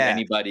that I think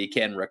anybody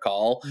can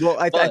recall. Well,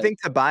 I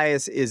think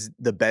Tobias is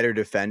the better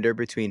defender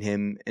between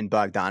him and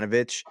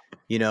Bogdanovic,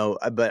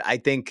 but I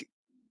think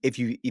if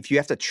you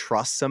have to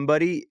trust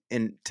somebody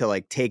and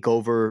to take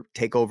over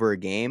a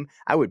game,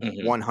 I would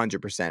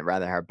 100%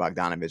 rather have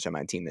Bogdanovic on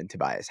my team than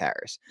Tobias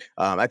Harris.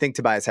 I think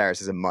Tobias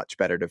Harris is a much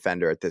better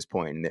defender at this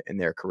point in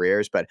their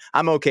careers, but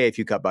I'm okay if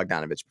you cut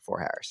Bogdanovic before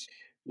Harris.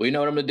 Well, you know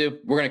what I'm going to do?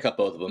 We're going to cut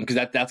both of them because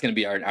that's going to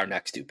be our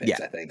next 2 picks,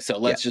 I think. So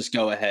let's just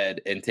go ahead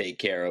and take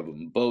care of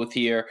them both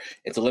here.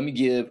 And so let me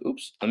give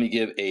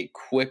a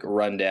quick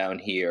rundown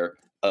here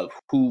of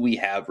who we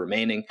have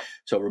remaining.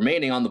 So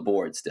remaining on the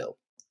board still,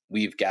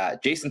 we've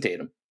got Jason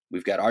Tatum,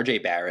 we've got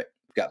RJ Barrett,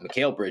 we've got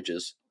Mikal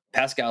Bridges,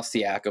 Pascal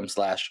Siakam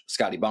 /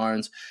 Scotty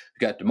Barnes,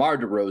 we've got DeMar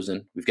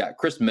DeRozan, we've got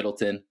Chris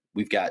Middleton,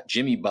 we've got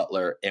Jimmy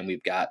Butler, and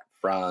we've got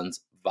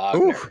Franz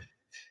Wagner. Ooh.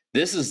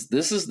 This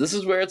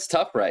is where it's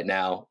tough right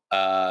now.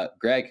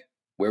 Greg,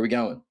 where are we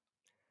going?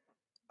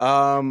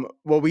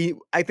 Well,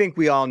 I think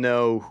we all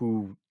know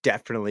who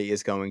definitely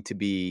is going to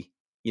be,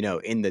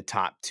 in the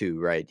top 2,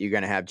 right? You're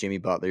going to have Jimmy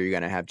Butler, you're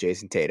going to have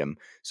Jason Tatum.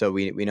 So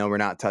we know we're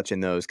not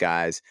touching those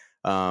guys.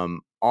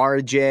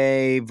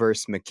 RJ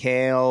versus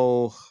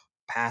Mikal,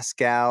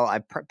 Pascal.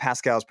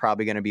 Pascal's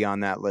probably going to be on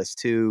that list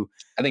too.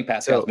 I think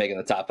Pascal's making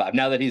the top 5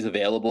 now that he's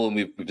available, and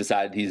we've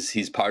decided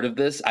he's part of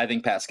this. I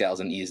think Pascal's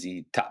an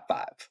easy top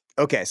 5.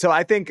 Okay, so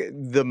I think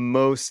the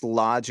most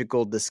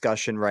logical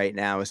discussion right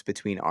now is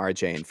between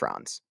RJ and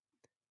Franz.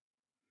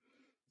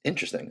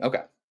 Interesting.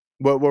 Okay.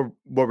 What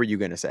were you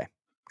going to say?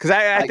 Because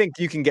I think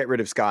you can get rid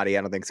of Scotty.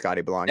 I don't think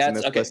Scotty belongs in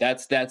this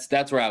list.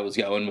 That's where I was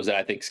going. Was that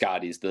I think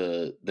Scotty's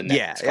the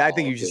next. Yeah, I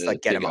think you just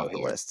get him off the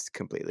list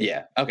completely.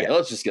 Yeah. Okay. Yeah.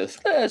 Let's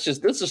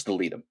just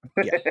delete him.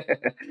 Yeah.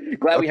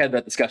 Glad we had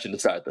that discussion to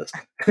start this.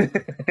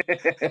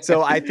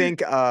 So I think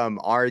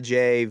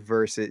RJ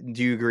versus.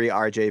 Do you agree?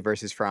 RJ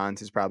versus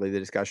Franz is probably the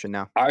discussion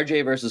now.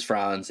 RJ versus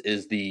Franz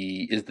is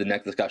the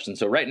next discussion.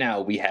 So right now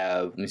we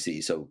have. Let me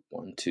see. So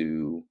 1,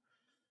 2,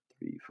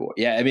 3, 4.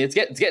 Yeah, I mean it's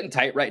getting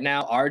tight right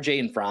now. RJ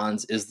and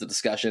Franz is the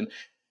discussion,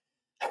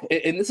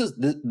 and this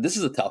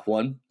is a tough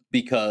one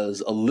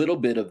because a little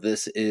bit of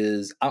this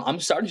is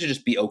I'm starting to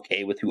just be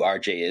okay with who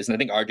RJ is, and I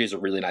think RJ is a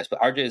really nice player.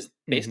 RJ is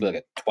basically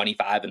like a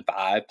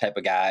 25-5 type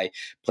of guy.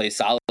 Plays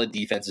solid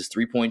defense. His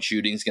 3-point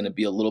shooting is going to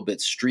be a little bit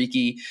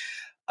streaky.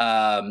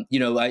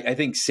 I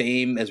think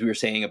same as we were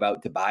saying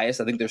about Tobias.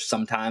 I think there's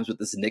some times with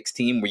this Knicks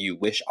team where you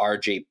wish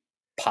RJ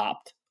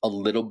popped a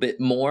little bit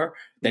more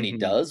than he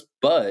does,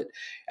 but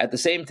at the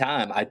same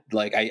time, I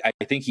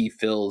think he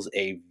fills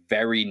a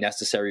very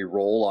necessary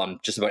role on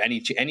just about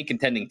any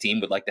contending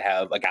team would like to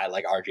have a guy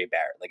like RJ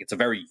Barrett. Like it's a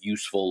very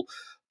useful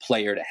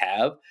player to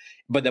have.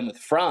 But then with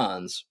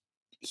Franz,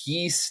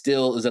 he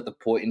still is at the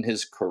point in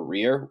his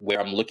career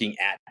where I'm looking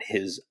at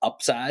his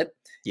upside.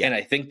 Yeah. And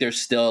I think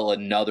there's still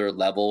another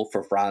level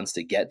for Franz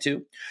to get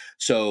to.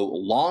 So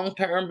long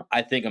term,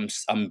 I think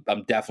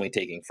I'm definitely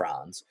taking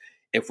Franz.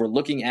 If we're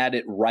looking at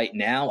it right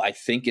now, I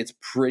think it's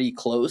pretty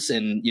close.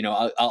 And,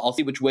 I'll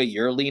see which way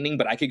you're leaning,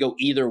 but I could go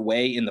either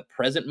way in the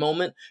present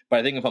moment. But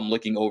I think if I'm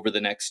looking over the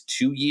next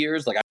 2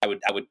 years, like I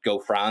would go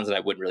Franz, and I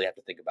wouldn't really have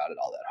to think about it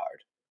all that hard.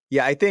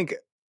 Yeah, I think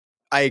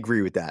I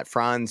agree with that.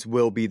 Franz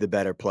will be the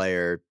better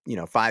player,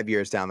 5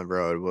 years down the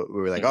road.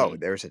 We were like, oh,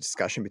 there's a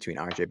discussion between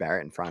RJ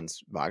Barrett and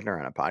Franz Wagner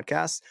on a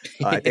podcast.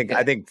 I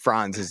think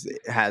Franz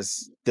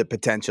has the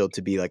potential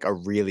to be like a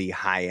really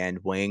high end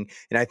wing.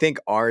 And I think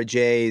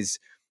RJ's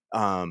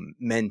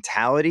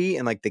mentality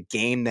and like the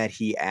game that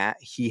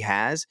he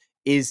has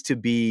is to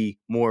be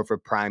more of a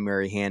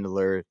primary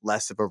handler,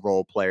 less of a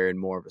role player, and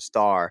more of a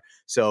star.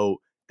 So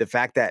the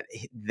fact that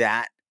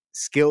that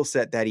skill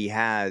set that he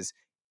has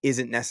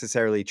isn't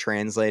necessarily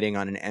translating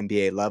on an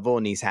NBA level,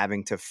 and he's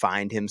having to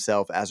find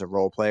himself as a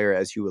role player,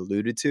 as you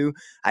alluded to,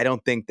 I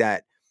don't think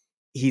that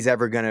he's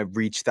ever going to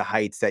reach the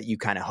heights that you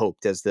kind of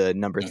hoped as the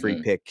number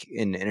 3 pick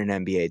in an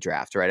NBA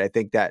draft, right? I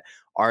think that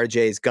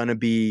RJ is going to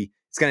be,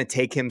 it's going to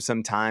take him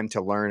some time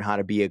to learn how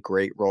to be a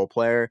great role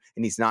player,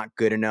 and he's not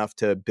good enough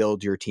to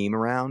build your team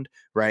around,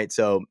 right?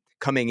 So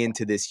coming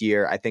into this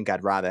year, I think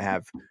I'd rather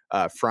have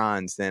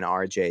Franz than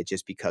RJ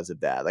just because of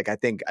that. Like I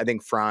think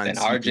Franz and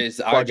RJ's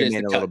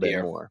in a little bit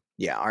here. More.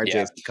 Yeah,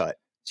 RJ's the cut.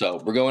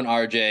 So we're going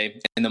RJ,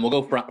 and then we'll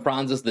go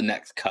Franz is the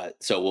next cut.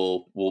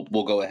 So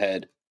we'll go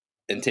ahead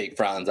and take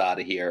Franz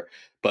out of here.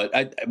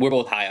 But we're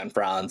both high on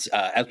Franz.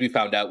 As we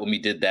found out when we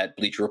did that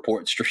Bleacher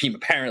Report stream,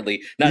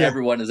 apparently not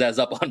everyone is as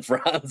up on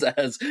Franz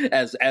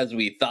as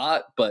we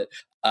thought. But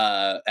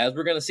as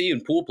we're going to see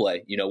in pool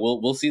play,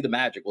 we'll see the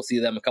magic. We'll see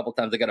them a couple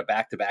times. They got a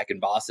back-to-back in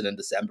Boston in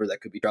December.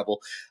 That could be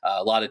trouble.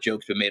 A lot of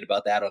jokes been made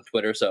about that on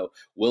Twitter. So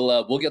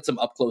we'll get some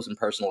up close and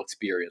personal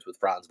experience with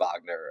Franz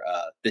Wagner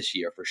this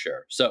year for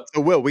sure. So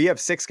Will, we have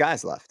 6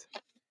 guys left.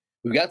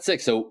 We've got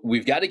 6, so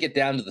we've got to get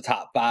down to the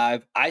top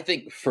 5. I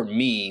think for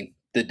me,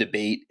 the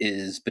debate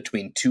is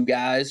between 2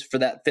 guys for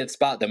that 5th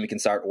spot. Then we can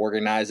start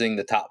organizing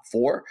the top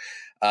 4.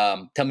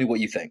 Tell me what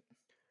you think.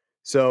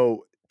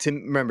 So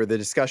remember, the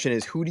discussion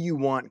is who do you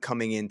want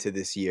coming into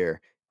this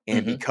year?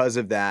 And because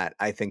of that,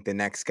 I think the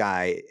next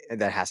guy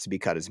that has to be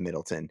cut is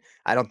Middleton.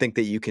 I don't think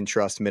that you can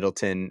trust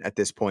Middleton at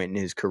this point in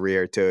his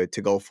career to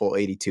go full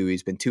 82.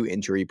 He's been too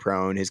injury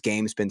prone. His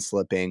game's been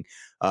slipping.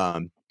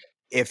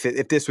 If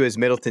this was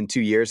Middleton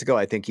 2 years ago,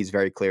 I think he's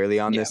very clearly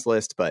on this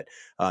list. But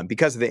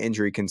because of the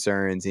injury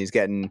concerns, he's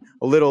getting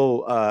a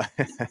little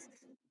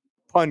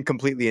pun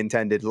completely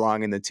intended,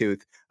 long in the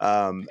tooth.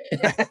 I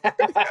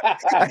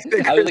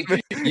was like,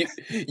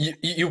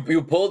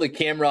 you pull the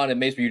camera on and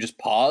makes me, you just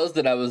paused,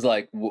 and I was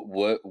like,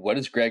 what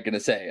is Greg gonna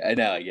say? I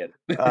know, I get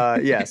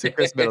it. So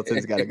Chris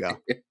Middleton's got to go.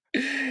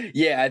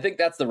 Yeah, I think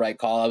that's the right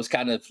call. I was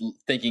kind of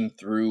thinking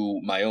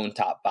through my own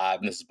top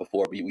 5, and this is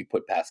before we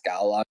put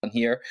Pascal on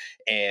here,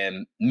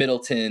 and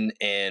Middleton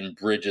and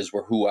Bridges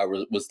were who I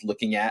was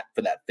looking at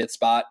for that 5th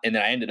spot, and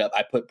then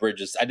I put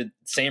Bridges. I did the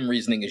same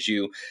reasoning as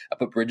you. I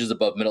put Bridges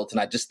above Middleton.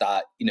 I just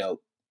thought,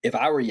 if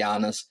I were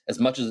Giannis, as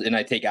much as, and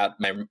I take out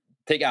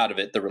of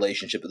it the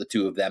relationship that the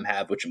two of them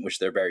have, which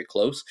they're very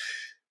close.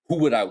 Who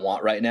would I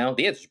want right now?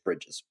 The answer is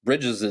Bridges.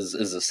 Bridges is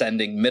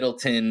ascending.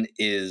 Middleton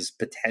is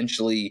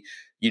potentially,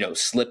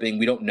 slipping.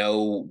 We don't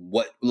know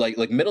what, like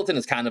Middleton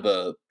is kind of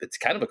a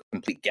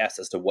complete guess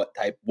as to what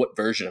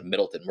version of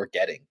Middleton we're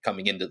getting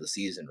coming into the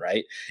season,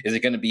 right? Is it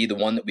going to be the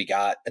one that we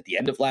got at the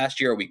end of last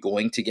year? Are we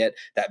going to get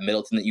that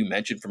Middleton that you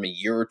mentioned from a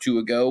year or 2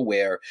 ago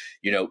where,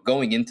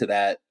 going into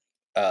that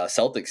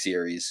Celtics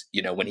series,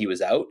 when he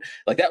was out,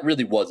 like that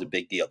really was a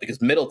big deal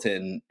because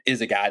Middleton is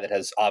a guy that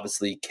has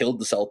obviously killed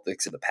the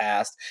Celtics in the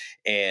past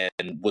and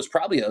was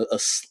probably a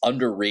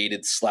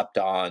underrated, slept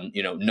on,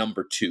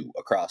 number 2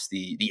 across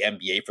the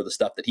NBA for the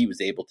stuff that he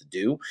was able to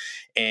do.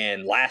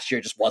 And last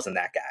year just wasn't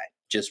that guy,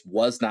 just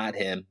was not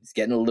him. He's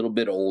getting a little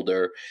bit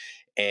older,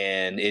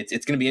 and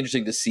it's going to be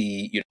interesting to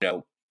see,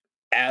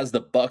 as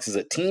the Bucks as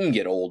a team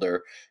get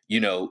older,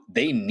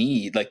 they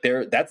need,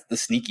 that's the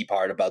sneaky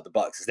part about the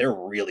Bucks is they're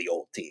a really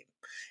old team.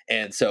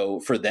 And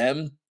so for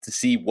them to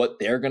see what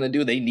they're going to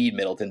do, they need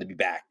Middleton to be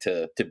back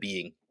to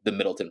being the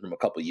Middleton from a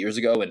couple of years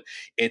ago. And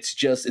it's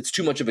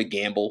too much of a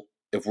gamble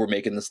if we're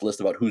making this list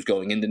about who's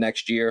going into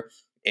next year.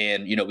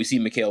 And, we see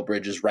Mikal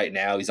Bridges right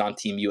now. He's on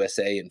Team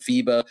USA and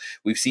FIBA.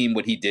 We've seen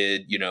what he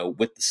did,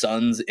 with the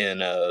Suns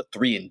in a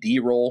 3-and-D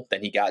role.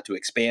 Then he got to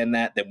expand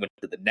that, then went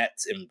to the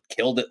Nets and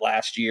killed it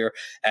last year.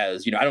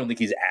 As, I don't think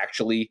he's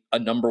actually a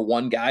number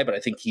 1 guy, but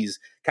I think he's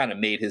kind of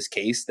made his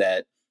case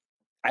that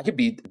I could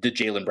be the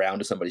Jaylen Brown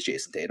to somebody's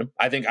Jason Tatum.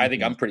 I think I'm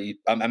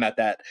at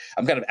that.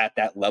 I'm kind of at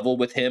that level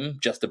with him,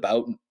 just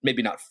about,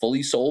 maybe not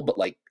fully sold, but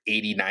like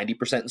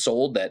 80-90%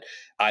 sold, that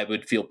I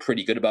would feel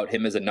pretty good about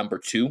him as a number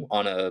 2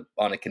 on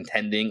a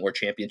contending or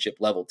championship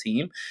level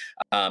team.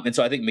 And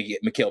so I think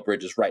Mikal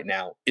Bridges right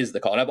now is the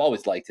call. And I've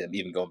always liked him,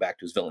 even going back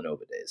to his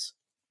Villanova days.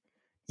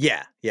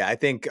 Yeah. I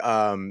think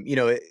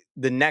the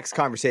next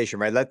conversation,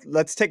 right?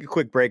 Let's take a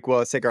quick break. Well,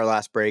 let's take our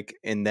last break,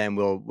 and then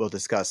we'll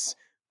discuss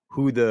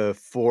who the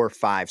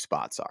 4-5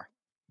 spots are.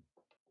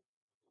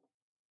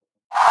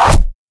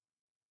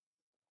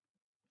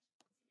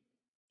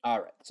 All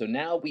right, so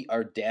now we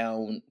are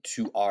down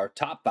to our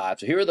top five.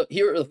 So here are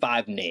the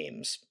five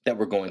names that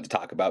we're going to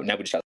talk about. Now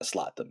we just have to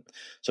slot them.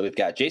 So we've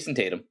got Jason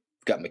Tatum,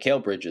 we've got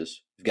Mikal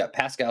Bridges, we've got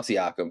Pascal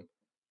Siakam,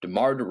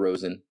 DeMar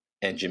DeRozan,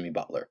 and Jimmy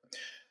Butler.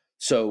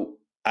 So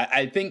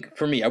I think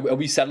for me, are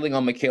we settling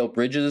on Mikal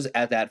Bridges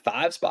at that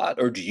 5 spot,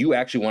 or do you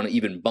actually want to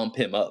even bump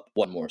him up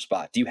one more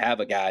spot? Do you have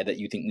a guy that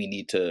you think we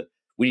need to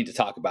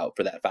talk about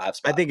for that 5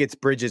 spot? I think it's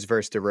Bridges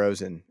versus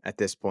DeRozan at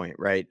this point,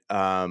 right?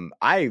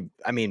 I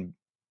mean,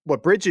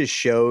 what Bridges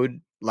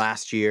showed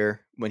last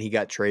year when he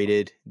got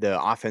traded,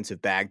 the offensive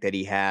bag that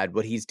he had,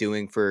 what he's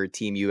doing for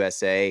Team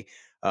USA,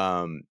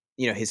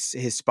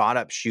 his spot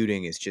up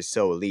shooting is just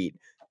so elite.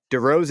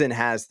 DeRozan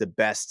has the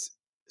best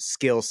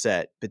skill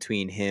set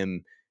between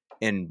him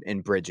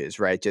and Bridges,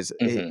 right?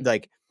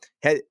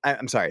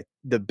 I'm sorry,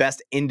 the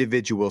best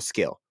individual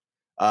skill.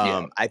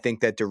 I think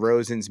that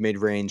DeRozan's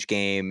mid-range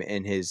game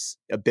and his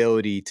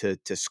ability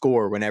to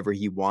score whenever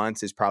he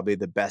wants is probably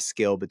the best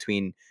skill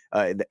between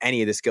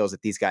any of the skills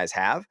that these guys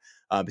have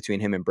between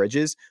him and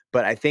Bridges.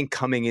 But I think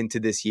coming into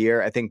this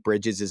year, I think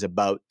Bridges is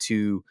about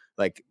to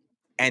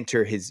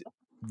enter his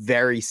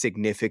very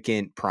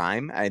significant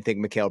prime. I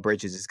think Mikal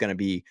Bridges is going to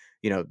be,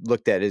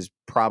 looked at as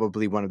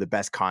probably one of the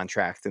best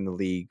contracts in the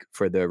league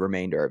for the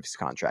remainder of his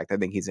contract. I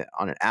think he's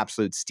on an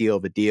absolute steal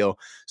of a deal.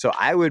 So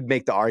I would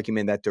make the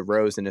argument that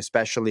DeRozan,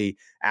 especially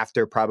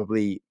after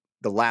probably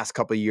the last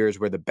couple of years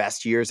were the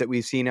best years that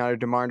we've seen out of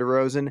DeMar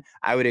DeRozan,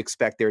 I would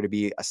expect there to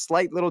be a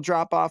slight little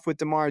drop off with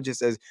DeMar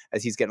just as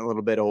he's getting a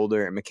little bit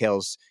older and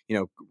Mikal's,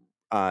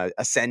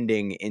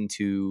 ascending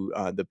into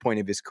the point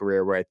of his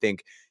career where I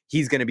think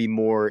he's going to be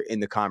more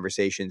in the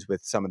conversations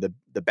with some of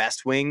the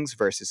best wings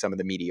versus some of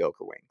the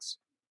mediocre wings.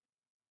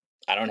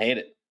 I don't hate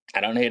it. I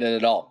don't hate it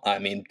at all. I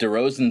mean,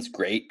 DeRozan's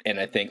great, and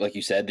I think, like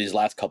you said, these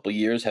last couple of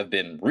years have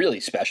been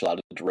really special out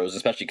of DeRozan,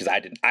 especially because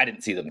I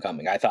didn't see them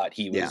coming. I thought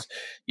he was,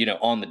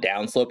 on the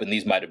downslope, and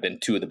these might have been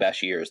 2 of the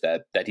best years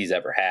that he's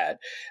ever had.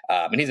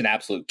 And he's an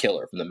absolute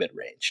killer from the mid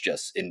range.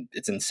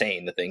 It's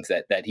insane the things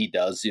that he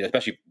does.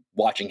 Especially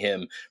watching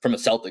him from a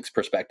Celtics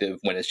perspective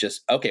when it's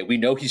just okay. We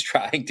know he's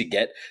trying to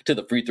get to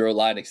the free throw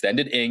line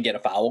extended and get a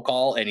foul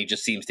call, and he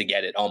just seems to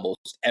get it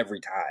almost every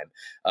time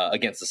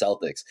against the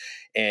Celtics.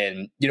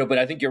 And but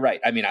I think you're right.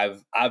 I mean,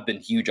 I've been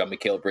huge on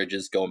Mikal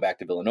Bridges going back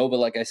to Villanova.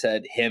 Like I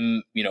said,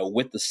 him,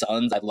 with the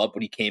Suns, I love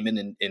what he came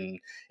in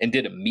and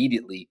did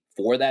immediately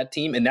for that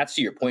team. And that's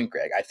to your point,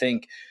 Greg. I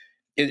think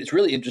it's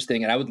really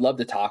interesting, and I would love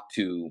to talk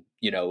to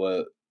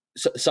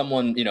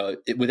someone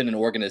within an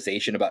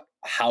organization about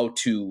how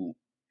to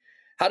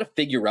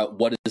figure out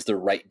what is the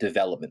right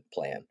development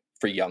plan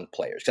for young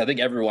players. Because I think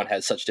everyone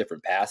has such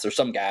different paths. There's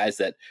some guys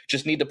that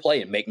just need to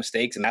play and make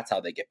mistakes, and that's how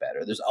they get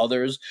better. There's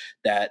others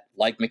that,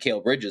 like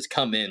Mikal Bridges,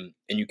 come in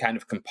and you kind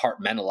of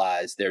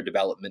compartmentalize their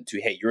development to,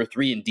 hey, you're a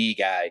 3-and-D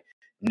guy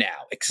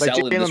now. Excel like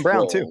in this Jaylen Brown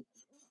role. Too.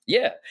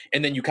 Yeah.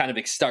 And then you kind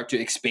of start to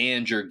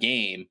expand your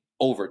game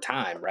over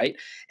time, right?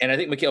 And I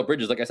think Mikal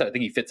Bridges, like I said, I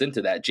think he fits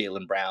into that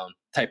Jaylen Brown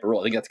type of role.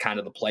 I think that's kind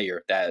of the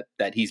player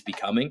that he's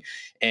becoming.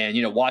 And,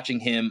 watching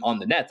him on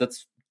the net,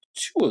 that's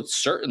to a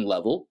certain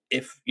level.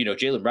 If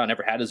Jaylen Brown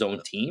ever had his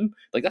own team,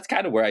 that's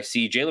kind of where I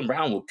see Jaylen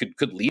Brown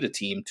could lead a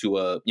team to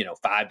a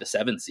 5 to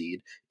 7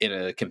 seed in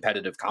a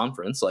competitive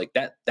conference. Like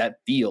that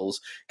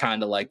feels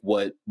kind of like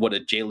what a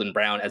Jaylen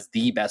Brown as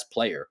the best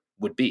player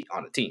would be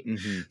on a team.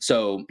 Mm-hmm.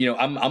 So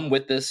I'm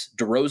with this.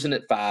 DeRozan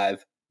at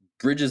 5,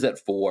 Bridges at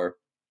 4.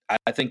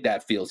 I think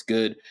that feels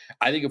good.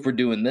 I think if we're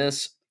doing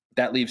this,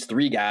 that leaves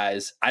 3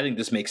 guys. I think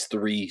this makes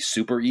 3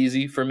 super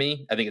easy for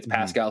me. I think it's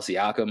Pascal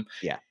Siakam.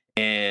 Yeah.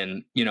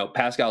 And,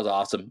 Pascal's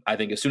awesome. I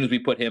think as soon as we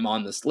put him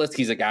on this list,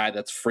 he's a guy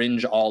that's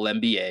fringe all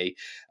NBA.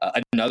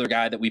 Another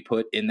guy that we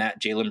put in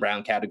that Jaylen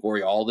Brown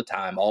category all the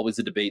time, always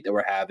a debate that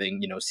we're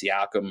having,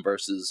 Siakam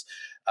versus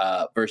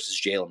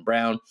Jaylen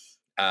Brown.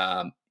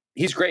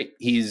 He's great.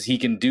 He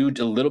can do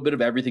a little bit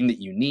of everything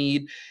that you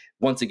need.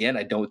 Once again,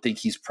 I don't think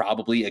he's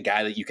probably a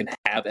guy that you can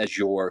have as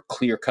your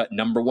clear-cut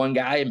number 1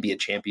 guy and be a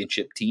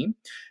championship team.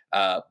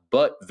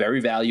 But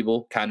very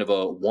valuable, kind of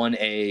a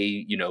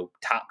 1A,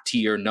 top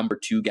tier number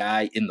 2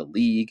 guy in the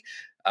league.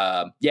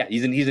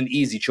 He's an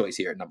easy choice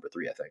here at number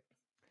 3, I think.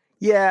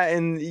 Yeah,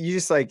 and you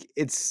just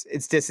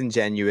it's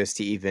disingenuous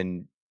to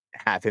even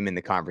have him in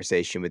the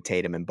conversation with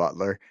Tatum and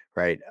Butler,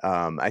 right?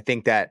 I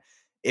think that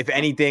if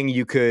anything,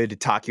 you could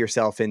talk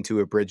yourself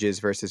into a Bridges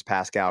versus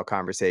Pascal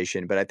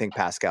conversation, but I think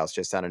Pascal's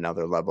just on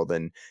another level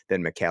than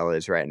Mikal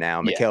is right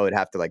now. Yeah. Mikal would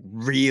have to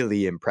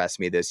really impress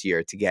me this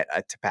year to get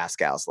to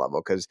Pascal's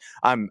level because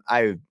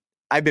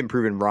I've been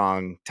proven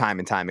wrong time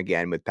and time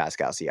again with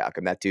Pascal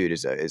Siakam. That dude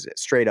is a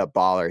straight up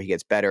baller. He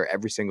gets better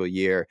every single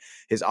year.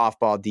 His off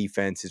ball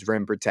defense, his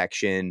rim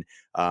protection,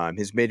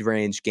 his mid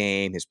range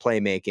game, his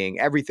playmaking,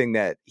 everything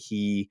that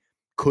he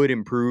could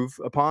improve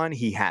upon,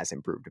 he has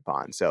improved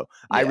upon. So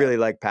I Yeah. really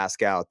like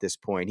Pascal at this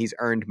point. He's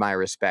earned my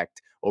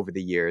respect over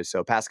the years.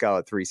 So Pascal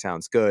at 3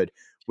 sounds good,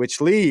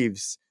 which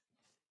leaves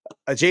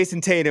a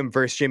Jason Tatum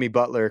versus Jimmy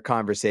Butler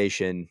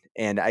conversation.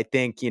 And I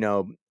think,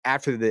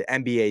 after the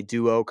NBA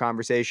duo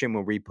conversation,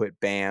 when we put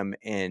Bam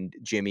and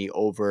Jimmy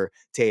over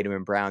Tatum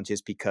and Brown,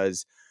 just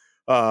because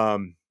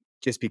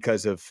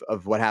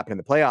of what happened in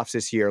the playoffs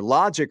this year,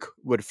 logic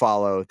would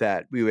follow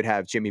that we would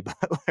have Jimmy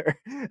Butler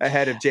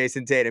ahead of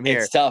Jason Tatum here.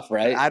 It's tough,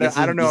 right? I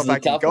don't know if I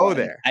can go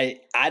there.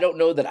 I don't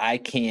know that I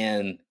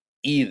can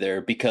either,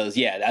 because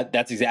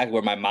that's exactly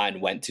where my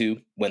mind went to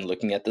when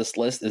looking at this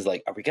list, is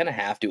like, are we gonna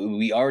have to?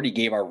 We already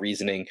gave our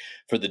reasoning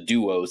for the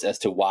duos as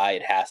to why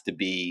it has to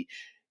be,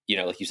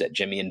 like you said,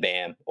 Jimmy and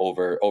Bam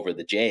over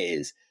the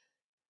Jays.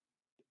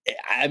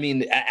 I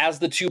mean, as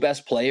the two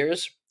best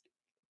players,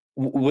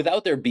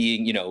 without there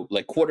being,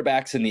 like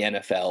quarterbacks in the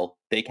NFL,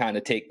 they kind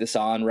of take this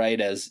on,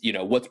 right? As,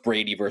 what's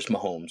Brady versus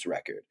Mahomes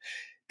record?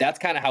 That's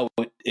kind of how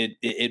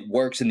it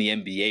works in the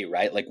NBA,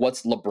 right? Like,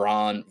 what's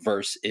LeBron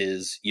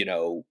versus,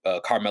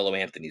 Carmelo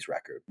Anthony's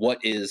record? What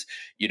is,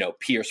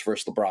 Pierce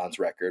versus LeBron's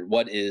record?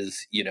 What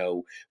is,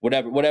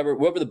 whatever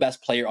the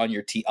best player on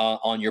your team,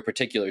 on your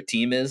particular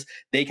team is,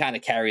 they kind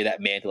of carry that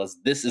mantle as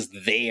this is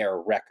their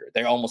record.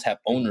 They almost have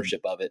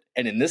ownership of it.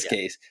 And in this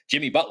case,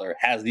 Jimmy Butler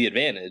has the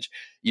advantage,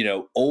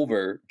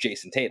 over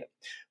Jason Tatum.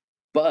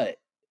 But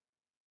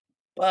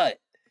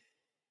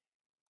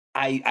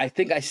I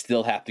think I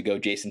still have to go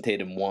Jason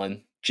Tatum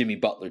 1, Jimmy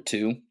Butler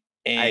 2.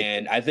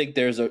 And I think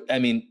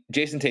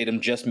Jason Tatum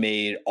just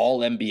made all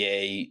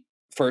NBA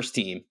first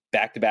team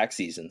back-to-back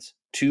seasons,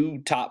 2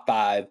 top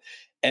 5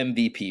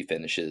 MVP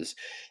finishes.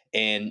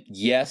 And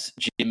yes,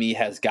 Jimmy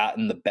has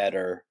gotten the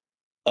better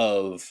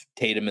of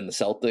Tatum and the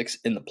Celtics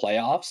in the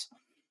playoffs,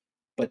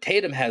 but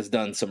Tatum has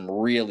done some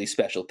really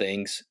special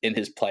things in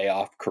his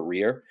playoff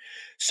career.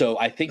 So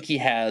I think he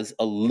has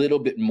a little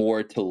bit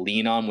more to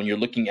lean on when you're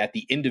looking at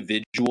the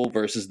individual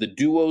versus the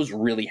duos.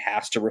 Really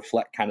has to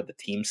reflect kind of the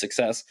team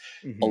success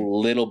a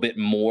little bit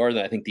more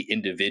than I think the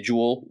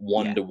individual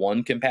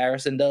one-to-one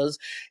comparison does.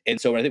 And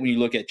so I think when you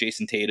look at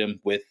Jason Tatum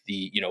with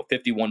the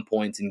 51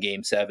 points in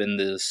Game 7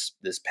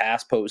 this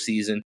past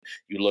postseason,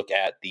 you look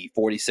at the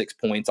 46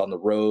 points on the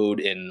road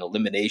in an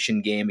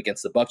elimination game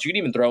against the Bucks. You can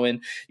even throw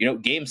in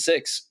Game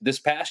 6 this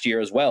past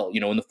year as well.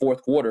 In the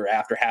fourth quarter,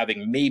 after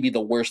having maybe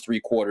the worst 3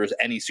 quarters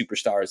any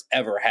superstar has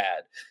ever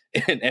had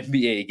in an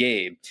NBA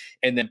game,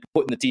 and then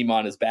putting the team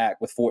on his back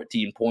with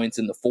 14 points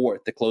in the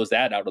fourth to close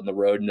that out on the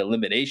road in an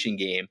elimination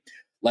game.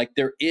 Like,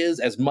 there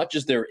is, as much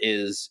as there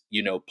is,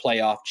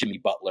 playoff Jimmy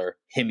Butler,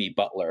 Himmy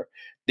Butler,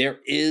 there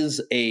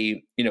is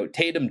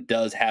Tatum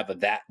does have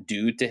that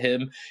due to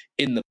him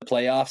in the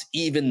playoffs,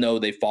 even though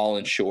they've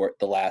fallen short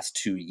the last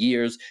 2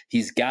 years.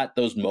 He's got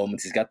those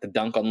moments. He's got the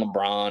dunk on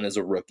LeBron as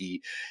a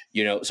rookie,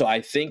 so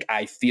I think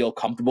I feel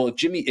comfortable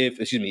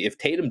if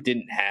Tatum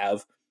didn't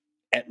have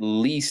at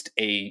least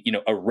a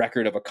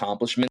record of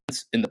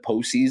accomplishments in the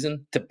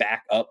postseason to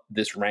back up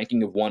this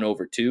ranking of 1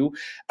 over 2,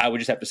 I would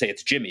just have to say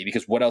it's Jimmy,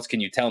 because what else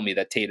can you tell me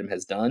that Tatum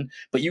has done?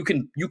 But you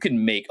can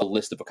make a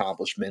list of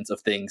accomplishments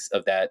of things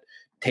of that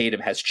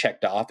Tatum has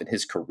checked off in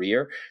his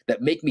career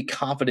that make me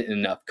confident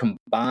enough,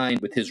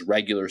 combined with his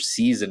regular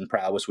season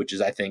prowess, which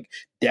is, I think,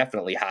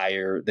 definitely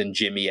higher than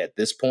Jimmy at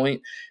this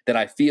point, that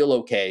I feel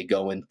okay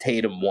going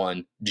Tatum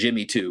 1,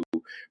 Jimmy 2.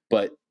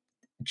 But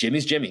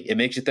Jimmy's Jimmy. It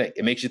makes you think.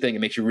 It makes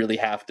you really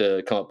have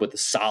to come up with a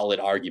solid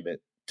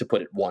argument to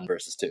put it 1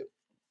 versus 2.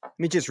 Let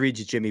me just read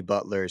you Jimmy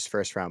Butler's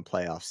first round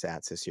playoff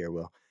stats this year,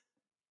 Will.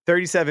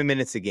 37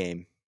 minutes a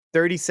game,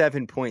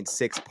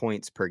 37.6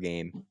 points per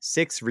game,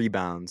 6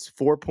 rebounds,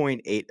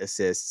 4.8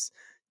 assists,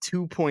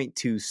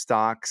 2.2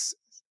 stocks,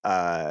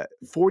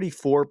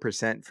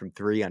 44% from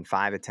 3 on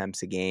 5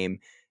 attempts a game,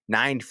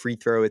 9 free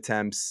throw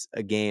attempts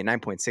a game,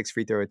 9.6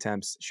 free throw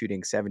attempts,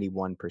 shooting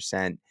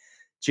 71%.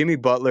 Jimmy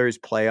Butler's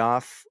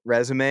playoff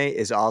resume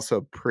is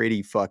also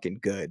pretty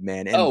fucking good,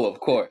 man. And of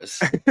course.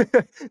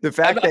 The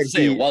fact I'm not to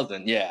say it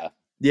wasn't,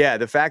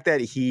 the fact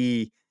that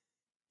he,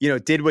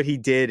 did what he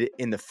did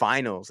in the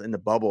finals in the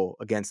bubble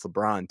against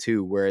LeBron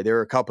too, where there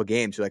were a couple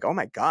games you're like, oh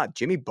my God,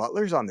 Jimmy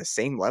Butler's on the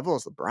same level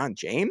as LeBron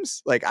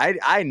James. Like,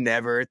 I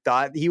never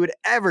thought he would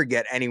ever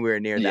get anywhere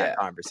near that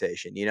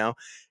conversation,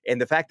 And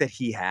the fact that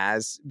he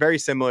has, very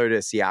similar to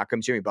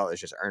Siakam, Jimmy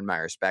Butler's just earned my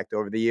respect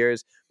over the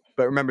years.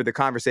 But remember, the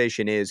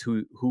conversation is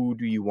who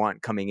do you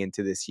want coming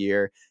into this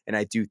year? And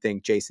I do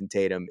think Jason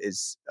Tatum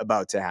is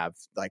about to have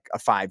like a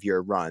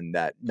 5-year run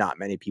that not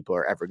many people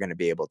are ever going to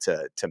be able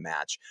to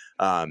match.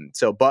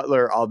 So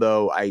Butler,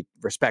 although I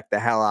respect the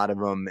hell out of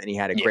him and he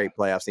had a great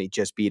playoffs and he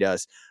just beat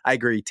us, I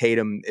agree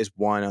Tatum is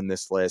 1 on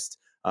this list.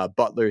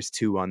 Butler's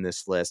 2 on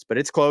this list, but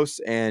it's close.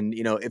 And,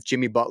 if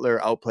Jimmy Butler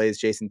outplays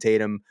Jason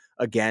Tatum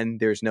again,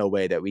 there's no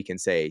way that we can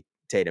say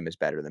Tatum is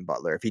better than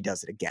Butler if he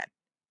does it again.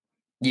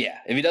 Yeah,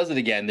 if he does it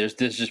again, there's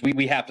just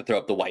we have to throw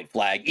up the white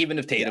flag. Even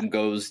if Tatum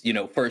goes,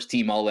 first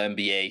team All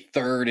NBA,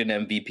 third in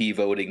MVP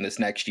voting this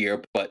next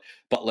year, but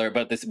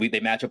they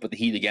match up with the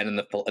Heat again in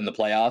the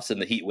playoffs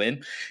and the Heat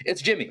win.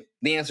 It's Jimmy.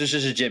 The answer is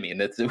just a Jimmy, and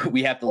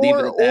we have to leave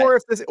it at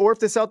that. Or if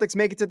the Celtics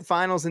make it to the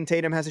finals and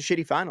Tatum has a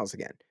shitty finals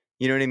again.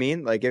 You know what I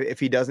mean? Like if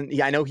he doesn't,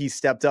 I know he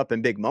stepped up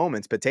in big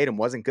moments, but Tatum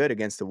wasn't good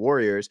against the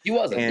Warriors. He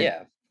wasn't, and,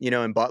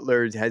 yeah. And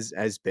Butler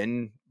has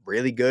been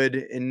really good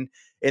in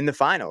the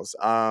finals.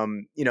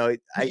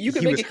 You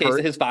could make a case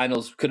that his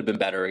finals could have been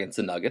better against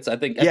the Nuggets. I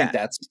think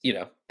that's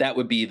that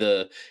would be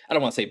I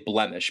don't want to say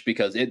blemish,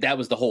 because that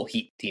was the whole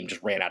Heat team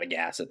just ran out of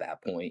gas at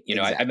that point.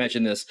 Exactly. I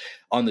mentioned this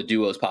on the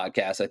Duos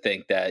podcast. I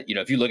think that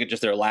if you look at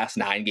just their last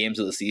 9 games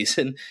of the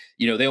season,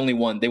 they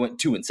went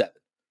 2-7.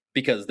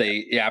 Because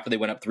after they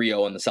went up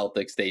 3-0 on the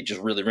Celtics, they just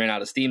really ran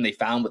out of steam. They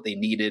found what they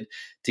needed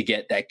to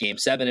get that Game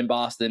 7 in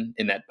Boston,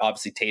 and that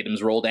obviously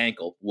Tatum's rolled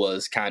ankle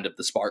was kind of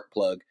the spark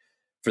plug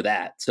for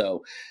that.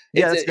 So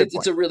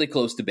it's a really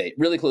close debate,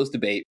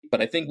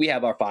 but I think we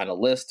have our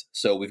final list.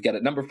 So we've got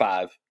at number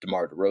 5,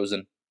 DeMar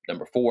DeRozan,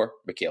 number 4,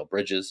 Mikal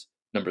Bridges,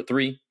 number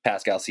 3,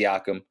 Pascal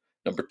Siakam,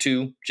 number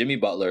 2, Jimmy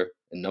Butler,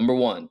 and number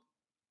 1,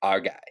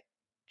 our guy,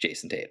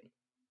 Jason Tatum.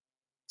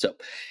 So,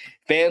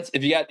 fans,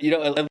 if you got,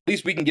 at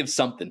least we can give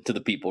something to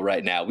the people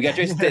right now. We got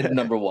Jason Tatum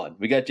number 1.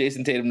 We got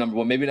Jason Tatum number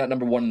 1. Maybe not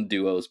number 1 in the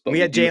duos, but we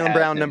got Jaylen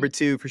Brown number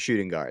 2 for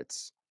shooting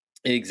guards.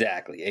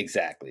 Exactly.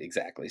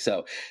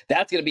 So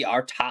that's going to be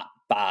our top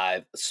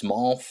 5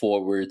 small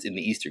forwards in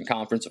the Eastern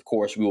Conference. Of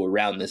course, we will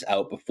round this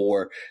out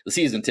before the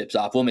season tips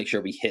off. We'll make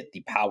sure we hit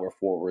the power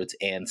forwards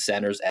and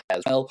centers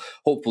as well.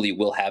 Hopefully,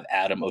 we'll have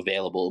Adam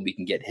available and we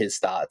can get his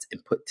thoughts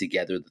and put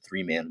together the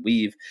 3-man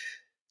weave.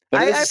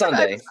 But it's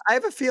Sunday. I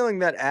have a feeling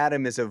that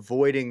Adam is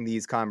avoiding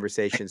these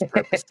conversations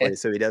purposely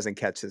so he doesn't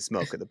catch the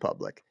smoke of the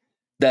public.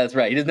 That's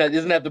right. He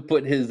doesn't have to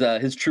put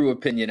his true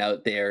opinion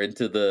out there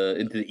into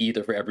the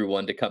ether for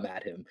everyone to come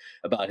at him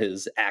about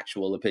his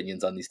actual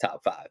opinions on these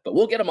top 5. But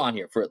we'll get him on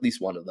here for at least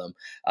one of them.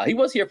 He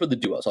was here for the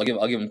duo, so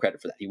I'll give him credit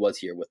for that. He was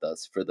here with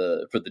us for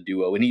the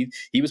duo, and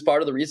he was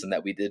part of the reason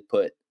that we did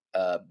put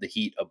the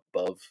Heat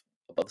above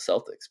the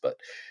Celtics. But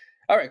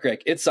all right,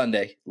 Greg, it's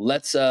Sunday.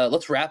 Let's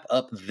wrap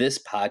up this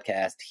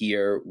podcast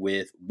here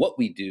with what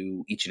we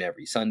do each and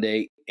every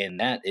Sunday, and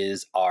that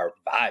is our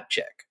vibe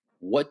check.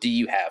 What do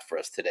you have for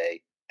us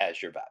today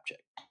as your vibe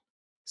check?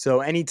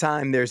 So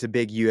anytime there's a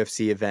big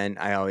UFC event,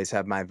 I always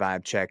have my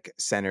vibe check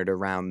centered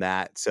around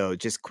that. So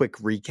just quick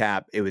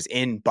recap. It was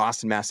in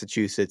Boston,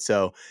 Massachusetts.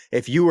 So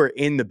if you were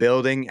in the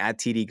building at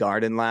TD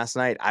Garden last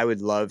night, I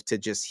would love to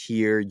just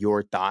hear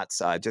your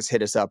thoughts. Just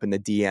hit us up in the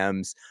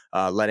DMs,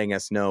 letting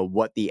us know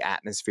what the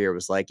atmosphere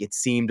was like. It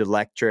seemed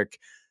electric.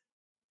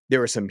 There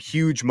were some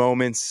huge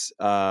moments.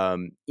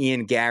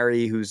 Ian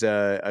Gary, who's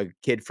a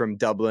kid from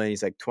Dublin,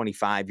 he's like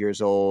 25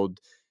 years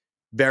old.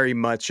 Very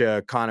much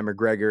Conor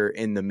McGregor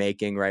in the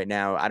making right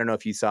now. I don't know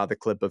if you saw the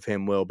clip of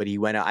him, Will, but he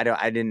went out.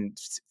 I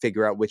didn't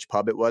figure out which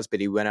pub it was, but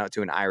he went out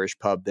to an Irish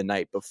pub the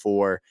night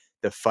before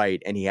the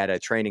fight, and he had a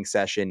training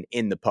session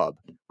in the pub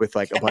with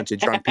like a bunch of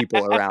drunk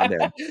people around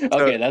him.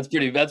 Okay, that's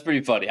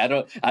pretty funny. I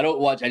don't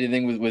watch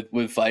anything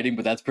with fighting,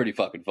 but that's pretty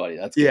fucking funny.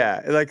 That's cool.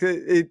 Yeah, like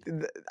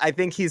I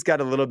think he's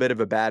got a little bit of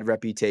a bad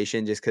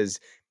reputation just because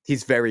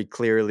he's very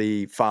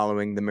clearly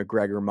following the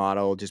McGregor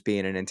model, just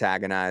being an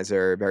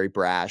antagonizer, very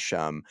brash.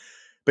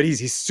 But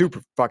he's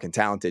super fucking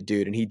talented,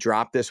 dude. And he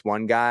dropped this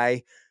one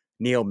guy,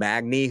 Neil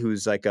Magny,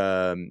 who's like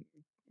kind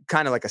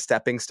of like a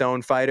stepping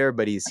stone fighter,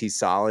 but he's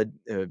solid,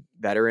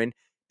 veteran.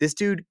 This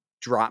dude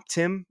dropped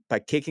him by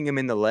kicking him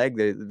in the leg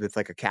with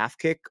like a calf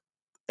kick,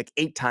 like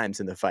 8 times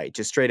in the fight.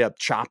 Just straight up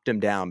chopped him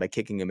down by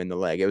kicking him in the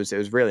leg. It was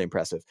really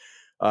impressive.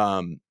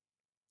 And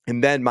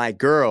then my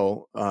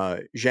girl,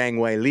 Zhang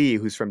Weili,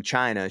 who's from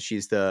China,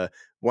 she's the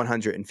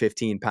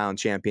 115-pound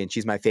champion.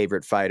 She's my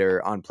favorite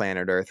fighter on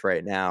planet Earth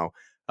right now.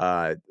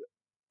 I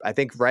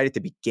think right at the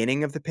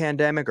beginning of the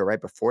pandemic or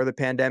right before the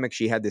pandemic,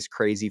 she had this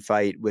crazy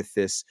fight with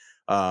this,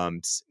 I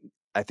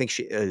think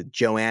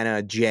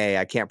Joanna J.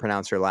 I can't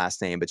pronounce her last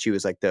name, but she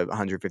was like the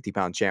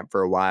 150-pound champ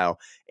for a while.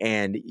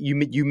 And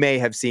you may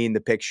have seen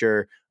the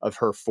picture of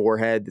her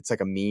forehead. It's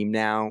like a meme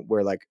now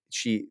where like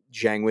Zhang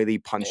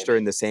Weili punched her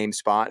in the same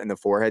spot in the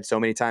forehead so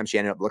many times she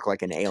ended up looking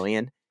like an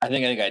alien. I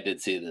think I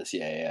did see this.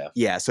 Yeah.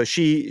 Yeah. So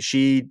she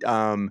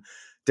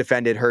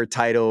defended her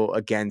title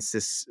against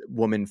this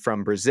woman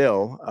from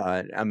Brazil,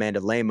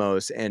 Amanda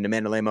Lemos. And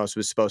Amanda Lemos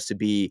was supposed to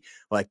be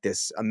like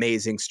this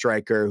amazing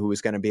striker who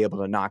was going to be able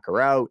to knock her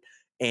out.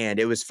 And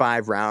it was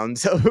 5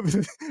 rounds of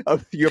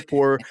your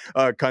poor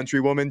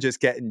countrywoman just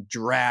getting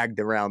dragged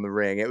around the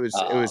ring. It was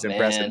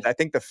impressive. Man. I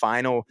think the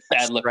final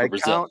strike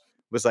count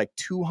was like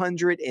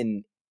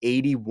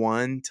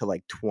 281 to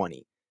like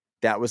 20.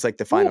 That was like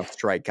the final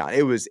strike count.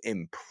 It was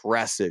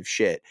impressive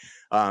shit.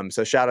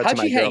 So shout out to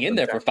my girl. How'd she hang in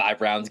there for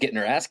 5 rounds getting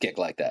her ass kicked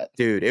like that?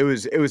 Dude, it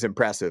was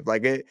impressive.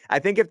 Like I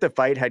think if the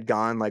fight had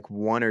gone like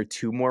 1 or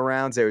 2 more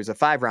rounds, there was a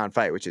 5-round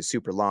fight, which is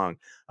super long.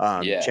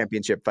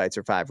 Championship fights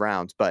are 5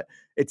 rounds, but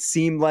it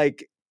seemed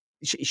like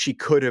she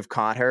could have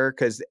caught her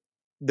because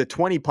the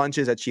 20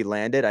 punches that she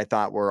landed, I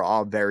thought were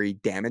all very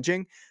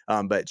damaging,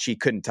 but she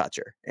couldn't touch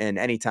her. And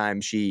anytime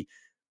she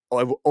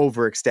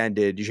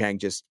overextended, Zhang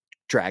just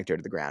dragged her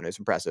to the ground. It was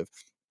impressive.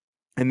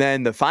 And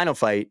then the final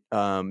fight,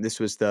 this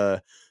was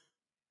the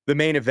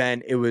main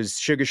event. It was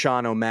Sugar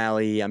Sean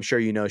O'Malley. I'm sure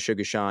you know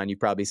Sugar Sean. You've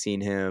probably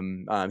seen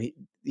him.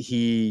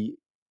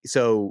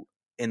 So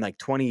in like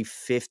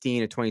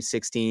 2015 or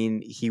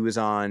 2016, he was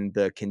on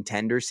the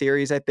Contender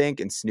series, I think,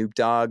 and Snoop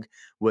Dogg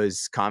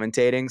was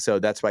commentating. So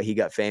that's why he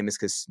got famous,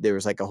 because there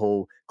was like a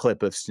whole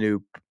clip of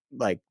Snoop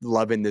like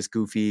loving this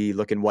goofy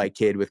looking white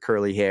kid with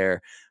curly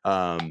hair.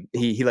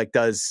 He like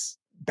does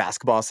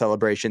basketball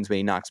celebrations when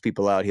he knocks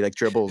people out. He like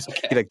dribbles,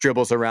 he like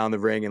dribbles around the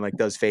ring and like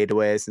does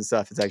fadeaways and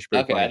stuff. It's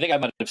actually pretty funny. I think I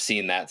might have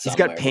seen that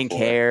somewhere. He's got pink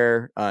before.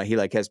 hair. He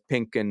like has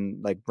pink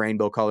and like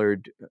rainbow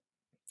colored.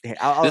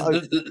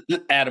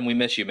 Adam, we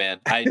miss you, man.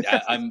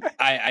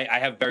 I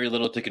have very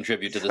little to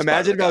contribute to this.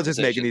 Imagine if I was just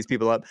making these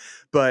people up,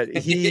 but I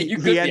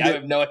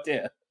have no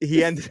idea.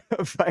 He ended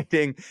up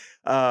fighting.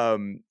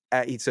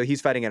 So he's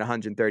fighting at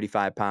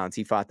 135 pounds.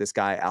 He fought this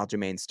guy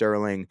Aljamain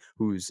Sterling,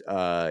 who's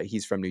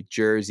he's from New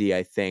Jersey,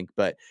 I think,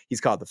 but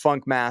he's called the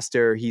Funk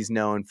Master. He's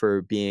known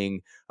for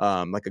being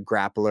like a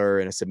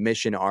grappler and a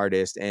submission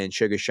artist, and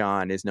Sugar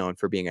Sean is known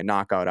for being a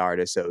knockout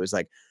artist. So it was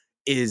like,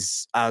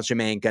 is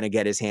Aljamain going to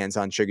get his hands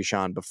on Sugar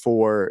Sean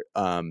before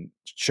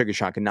Sugar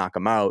Sean can knock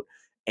him out?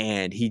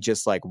 And he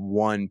just like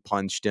one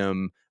punched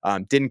him,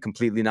 didn't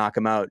completely knock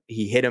him out.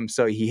 He hit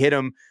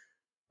him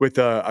with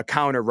a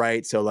counter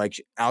right. So like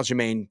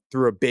Aljamain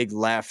threw a big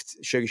left,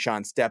 Sugar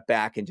Sean stepped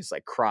back and just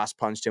like cross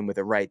punched him with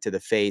a right to the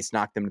face,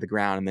 knocked him to the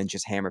ground, and then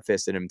just hammer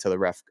fisted him until the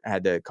ref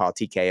had to call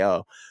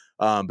TKO.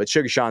 But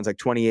Sugar Sean's like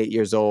 28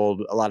 years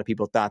old. A lot of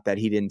people thought that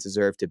he didn't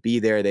deserve to be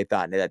there. They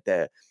thought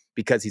that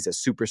because he's a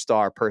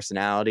superstar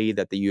personality,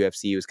 that the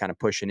UFC was kind of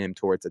pushing him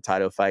towards a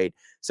title fight.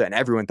 So, and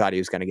everyone thought he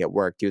was going to get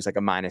worked. He was like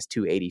a minus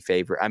 280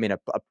 favorite. I mean,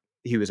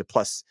 he was a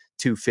plus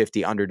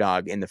 250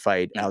 underdog in the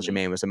fight. Mm-hmm.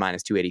 Aljamain was a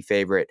minus 280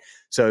 favorite.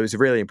 So it was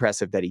really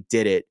impressive that he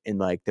did it. And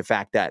like the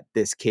fact that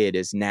this kid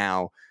is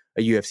now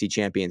a UFC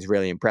champion is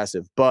really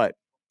impressive. But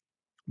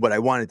what I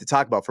wanted to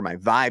talk about for my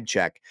vibe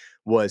check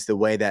was the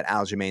way that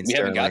Aljamain Sterling. You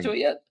haven't got to it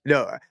yet?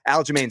 No,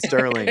 Aljamain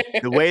Sterling,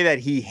 the way that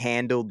he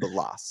handled the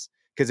loss.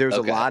 Because there was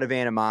a lot of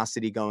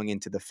animosity going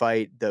into the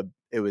fight.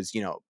 It was,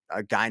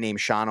 a guy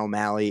named Sean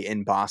O'Malley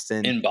in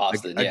Boston.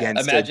 Yeah.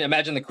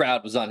 Imagine the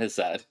crowd was on his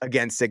side.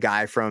 Against a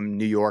guy from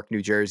New York,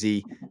 New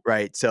Jersey,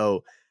 right?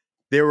 So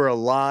there were a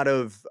lot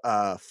of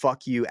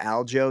fuck you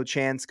Aljo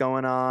chants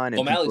going on. And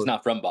O'Malley's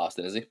not from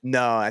Boston, is he?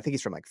 No, I think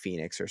he's from like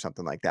Phoenix or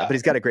something like that. But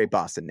he's got a great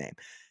Boston name.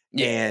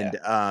 Yeah.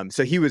 And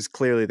so he was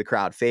clearly the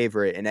crowd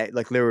favorite. And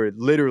like there were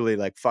literally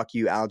like fuck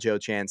you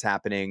Aljo chants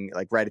happening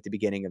like right at the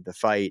beginning of the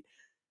fight.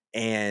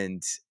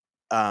 And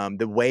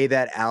the way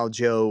that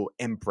Aljo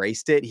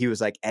embraced it, he was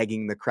like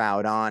egging the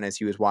crowd on as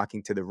he was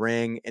walking to the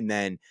ring. And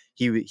then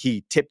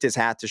he tipped his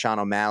hat to Sean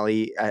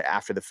O'Malley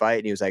after the fight.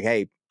 And he was like,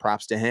 hey,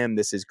 props to him.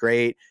 This is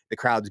great. The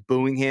crowd's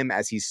booing him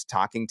as he's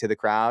talking to the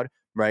crowd.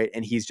 Right.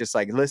 And he's just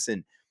like,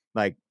 listen,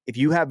 like, if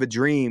you have a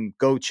dream,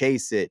 go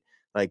chase it.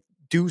 Like,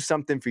 do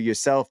something for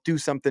yourself, do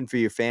something for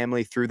your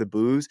family through the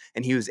boos.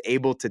 And he was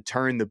able to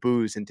turn the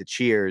boos into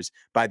cheers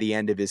by the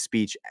end of his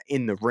speech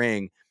in the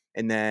ring.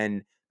 And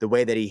then the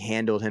way that he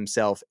handled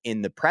himself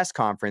in the press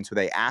conference where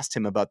they asked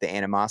him about the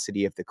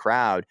animosity of the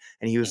crowd.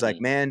 And he was like,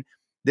 man,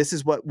 this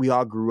is what we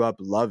all grew up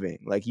loving.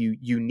 Like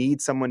you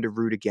need someone to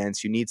root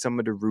against. You need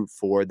someone to root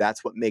for.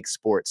 That's what makes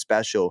sports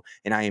special.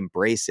 And I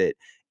embrace it.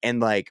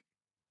 And like,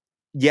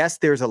 yes,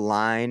 there's a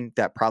line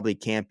that probably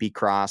can't be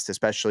crossed,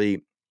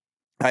 especially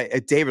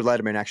David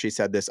Letterman actually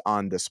said this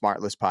on the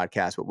Smartless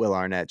podcast with Will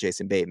Arnett,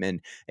 Jason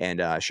Bateman,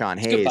 and Sean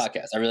Hayes. It's a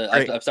good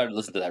podcast. I've started to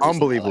listen to that recently.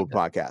 Unbelievable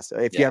podcast.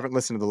 If you haven't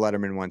listened to the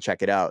Letterman one,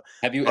 check it out.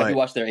 Have you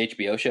watched their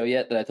HBO show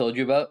yet that I told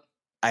you about?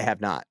 I have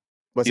not.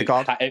 What's it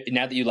called?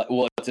 Now that you like,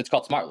 well, it's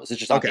called Smartless.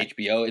 It's just on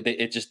HBO.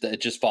 It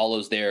just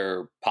follows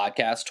their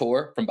podcast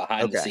tour from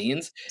behind the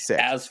scenes. Sick.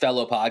 As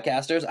fellow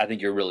podcasters, I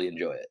think you'll really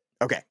enjoy it.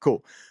 Okay,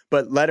 cool.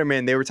 But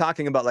Letterman, they were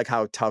talking about like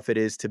how tough it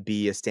is to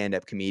be a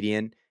stand-up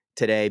comedian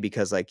today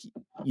because like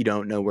you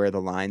don't know where the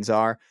lines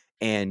are.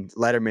 And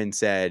Letterman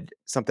said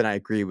something I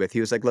agree with. He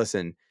was like,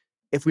 listen,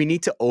 if we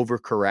need to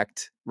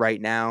overcorrect right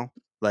now,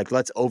 like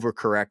let's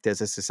overcorrect as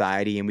a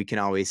society and we can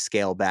always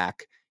scale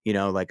back,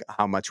 like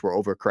how much we're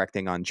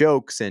overcorrecting on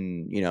jokes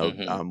and,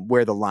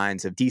 where the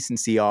lines of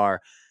decency are.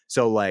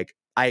 So like,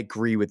 I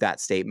agree with that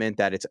statement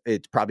that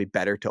it's probably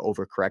better to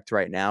overcorrect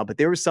right now. But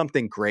there was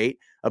something great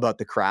about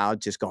the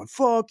crowd just going,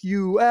 fuck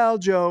you,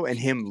 Aljo, and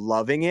him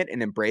loving it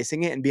and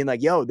embracing it and being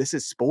like, yo, this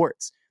is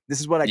sports. This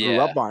is what I grew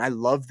up on. I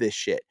love this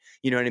shit.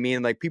 You know what I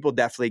mean? Like people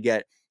definitely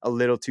get a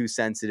little too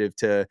sensitive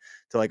to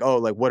like, oh,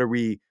 like what are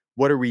we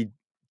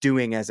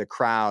doing as a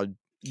crowd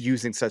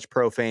using such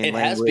profane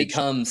language? It has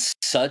become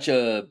such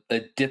a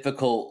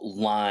difficult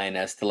line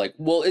as to like,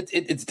 well,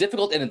 it's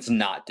difficult and it's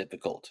not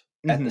difficult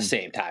at the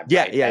same time.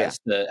 Right?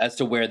 As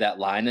to where that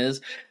line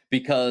is,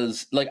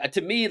 because like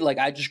to me, like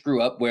I just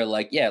grew up where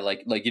like, yeah,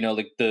 like, you know,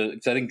 like I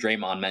think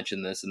Draymond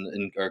mentioned this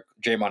or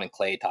Draymond and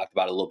Clay talked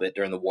about it a little bit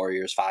during the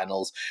Warriors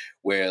finals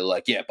where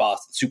like, yeah,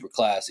 Boston super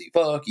classy.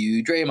 Fuck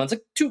you, Draymond. It's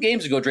like 2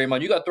 games ago,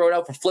 Draymond, you got thrown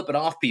out for flipping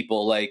off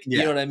people. Like, you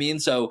know what I mean?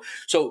 So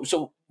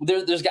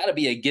there's got to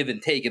be a give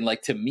and take. And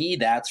like, to me,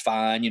 that's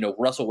fine. You know,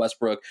 Russell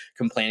Westbrook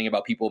complaining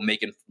about people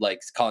making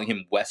like calling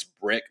him West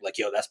Brick, like,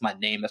 yo, that's my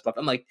name.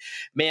 I'm like,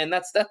 man,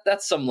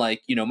 that's some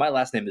like, you know, my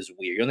last name is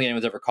weird. You don't think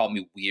anyone's ever called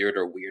me weird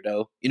or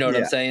weirdo. You know what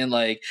I'm saying?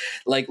 Like,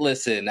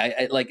 listen,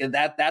 I like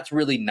that's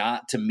really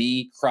not, to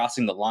me,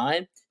 crossing the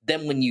line.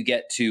 Then when you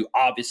get to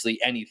obviously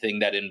anything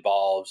that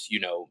involves, you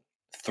know,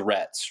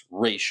 threats,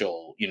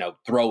 racial, you know,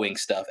 throwing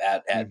stuff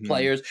at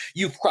players,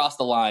 you've crossed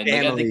the line.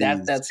 Families, like, I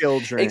think that's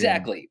children.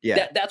 Exactly.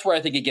 Yeah. That's where I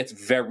think it gets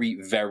very,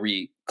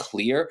 very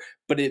clear.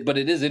 But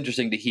it is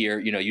interesting to hear,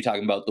 you know, you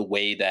talking about the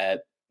way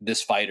that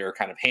this fighter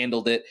kind of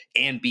handled it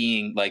and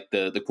being like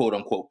the quote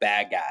unquote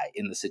bad guy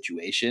in the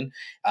situation,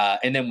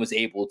 and then was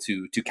able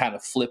to kind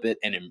of flip it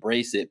and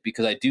embrace it,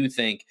 because I do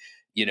think,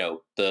 you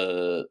know,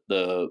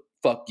 the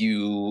fuck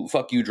you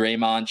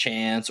Draymond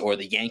chants or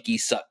the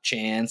Yankees suck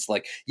chants,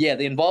 like, yeah,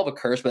 they involve a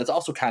curse, but it's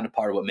also kind of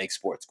part of what makes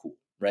sports cool,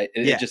 right?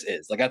 It just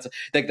is. Like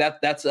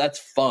that's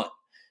fun.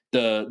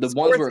 The Sports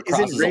ones where it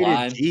crosses the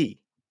line.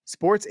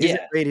 Sports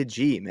isn't rated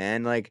G,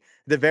 man. Like,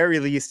 the very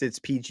least it's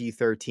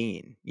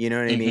PG-13. You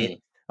know what I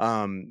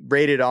mean?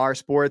 Rated R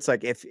sports,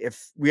 like if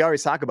we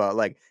always talk about,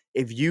 like,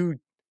 if you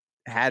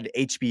had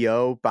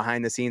HBO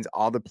behind the scenes,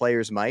 all the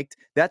players mic'd,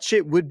 that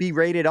shit would be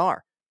rated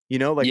R. You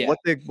know, like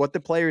what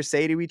the players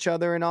say to each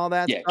other and all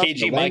that. Yeah, stuff,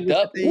 KG mic'd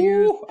up.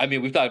 I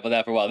mean, we've talked about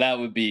that for a while. That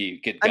would be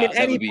good. I mean,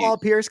 any Paul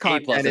Pierce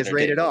content is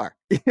rated R.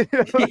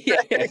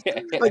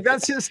 Like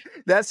that's just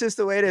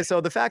the way it is. So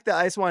the fact that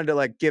I just wanted to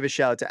like give a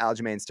shout out to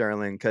Aljamain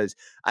Sterling, because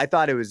I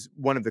thought it was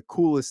one of the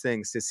coolest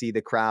things to see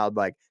the crowd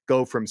like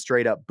go from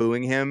straight up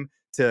booing him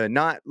to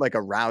not like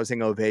a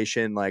rousing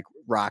ovation like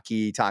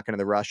Rocky talking to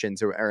the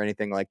Russians or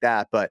anything like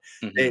that, but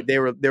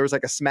there was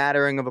like a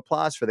smattering of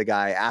applause for the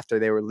guy after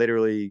they were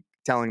literally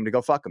telling him to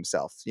go fuck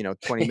himself, you know,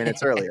 20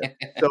 minutes earlier.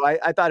 So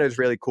I thought it was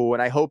really cool.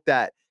 And I hope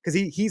that, because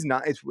he's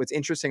not, what's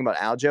interesting about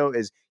Aljo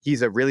is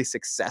he's a really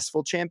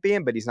successful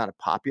champion, but he's not a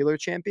popular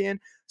champion.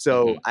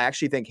 So I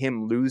actually think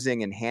him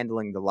losing and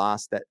handling the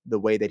loss the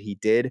way that he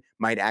did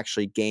might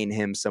actually gain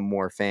him some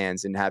more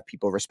fans and have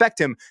people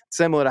respect him,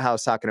 similar to how I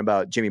was talking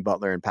about Jimmy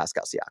Butler and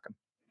Pascal Siakam.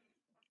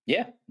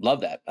 Yeah,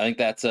 love that. I think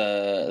that's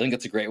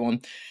a great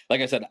one.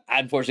 Like I said,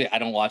 unfortunately, I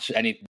don't watch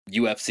any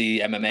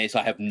UFC, MMA, so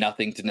I have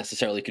nothing to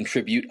necessarily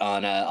contribute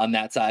on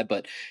that side.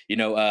 But you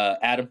know,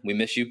 Adam, we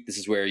miss you. This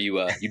is where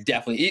you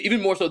definitely,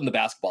 even more so than the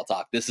basketball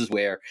talk, this is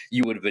where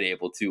you would have been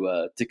able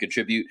to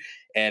contribute.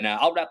 And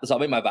I'll wrap this up. I'll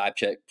make my vibe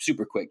check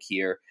super quick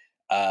here.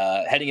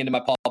 Heading into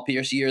my Paul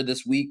Pierce year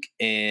this week,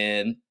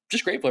 and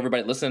just grateful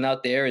everybody listening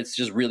out there. It's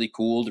just really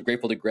cool.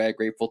 Grateful to Greg,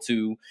 grateful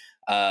to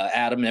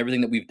Adam, and everything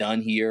that we've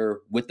done here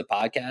with the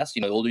podcast.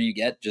 You know, the older you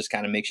get, just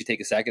kind of makes you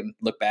take a second,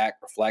 look back,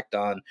 reflect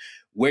on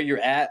where you're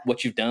at,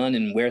 what you've done,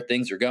 and where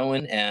things are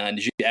going. And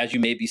as you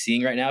may be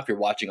seeing right now, if you're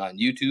watching on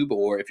YouTube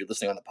or if you're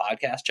listening on the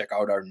podcast, check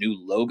out our new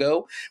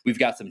logo. We've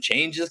got some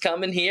changes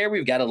coming here.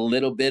 We've got a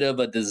little bit of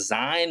a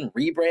design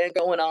rebrand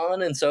going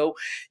on. And so,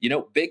 you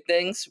know, big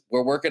things.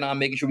 We're working on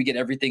making sure we get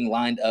everything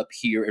lined up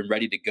here and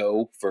ready to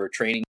go for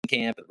training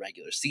camp and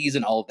regular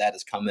season. All of that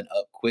is coming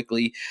up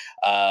quickly.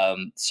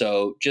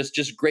 So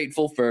just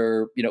grateful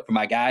for, you know, for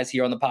my guys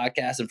here on the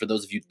podcast, and for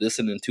those of you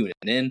listening and tuning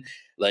in.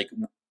 Like,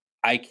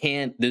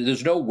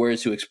 there's no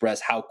words to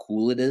express how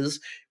cool it is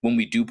when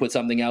we do put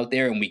something out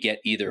there and we get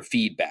either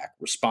feedback,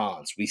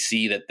 response. We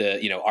see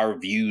that our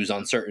views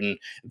on certain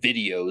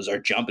videos are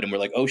jumping and we're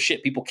like, oh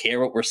shit, people care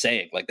what we're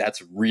saying. Like,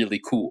 that's really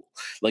cool.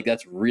 Like,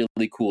 that's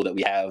really cool that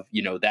we have,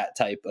 you know, that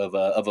type of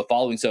a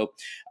following. So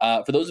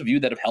for those of you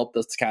that have helped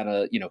us to kind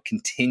of, you know,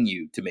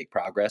 continue to make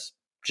progress,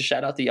 just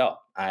shout out to y'all.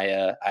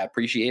 I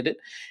appreciate it,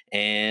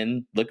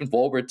 and looking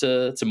forward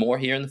to more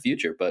here in the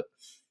future. But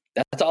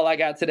that's all I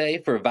got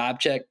today for a vibe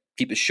check.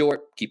 Keep it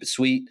short, keep it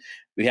sweet.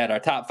 We had our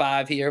top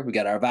 5 here. We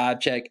got our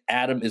vibe check.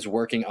 Adam is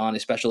working on a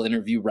special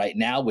interview right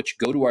now, which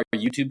go to our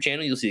YouTube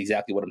channel. You'll see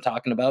exactly what I'm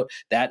talking about.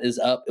 That is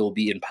up. It will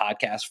be in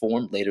podcast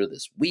form later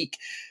this week.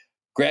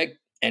 Greg,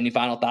 any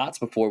final thoughts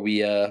before we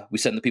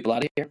send the people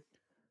out of here?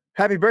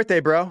 Happy birthday,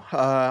 bro.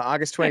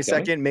 August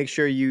 22nd. Make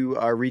sure you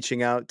are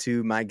reaching out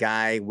to my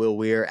guy, Will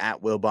Weir,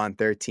 at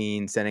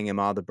Wilbon13, sending him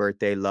all the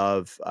birthday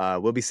love.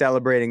 We'll be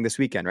celebrating this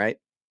weekend, right?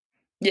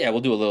 Yeah,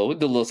 we'll do a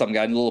little something,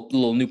 guys. A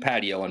little new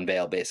patio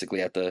unveil,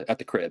 basically, at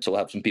the crib. So we'll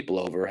have some people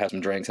over, have some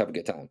drinks, have a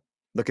good time.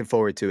 Looking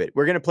forward to it.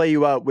 We're gonna play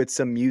you out with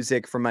some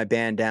music from my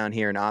band down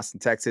here in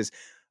Austin, Texas.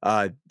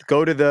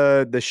 Go to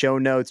the show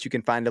notes. You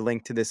can find a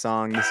link to this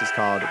song. This is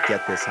called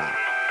 "Get This High."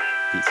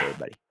 Peace,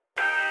 everybody.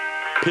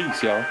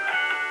 Peace, y'all.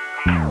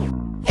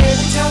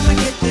 Every time I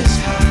get this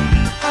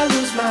high, I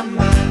lose my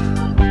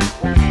mind.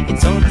 It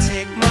don't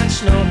take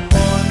much no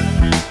more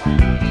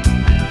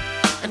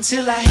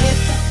until I hit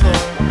the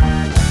floor.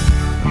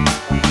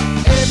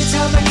 Every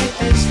time I get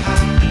this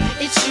high,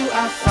 it's you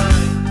I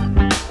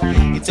find.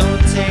 It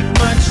don't take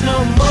much no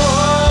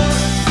more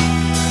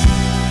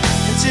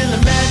until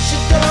I'm at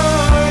your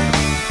door.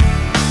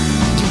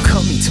 You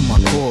cut me to my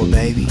core,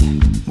 baby.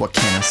 What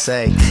can I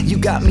say? You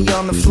got me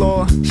on the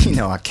floor, you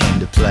know I came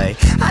to play.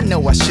 I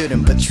know I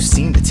shouldn't, but you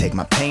seem to take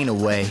my pain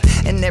away.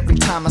 And every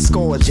time I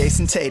score,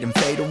 Jason Tatum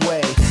fade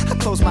away. I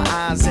close my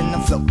eyes and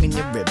I'm floating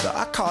your river.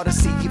 I call to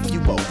see if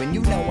you open,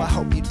 you know I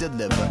hope you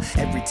deliver.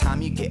 Every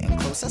time you're getting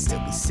close, I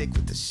still be sick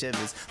with the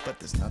shivers. But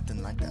there's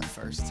nothing like that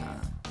first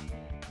time.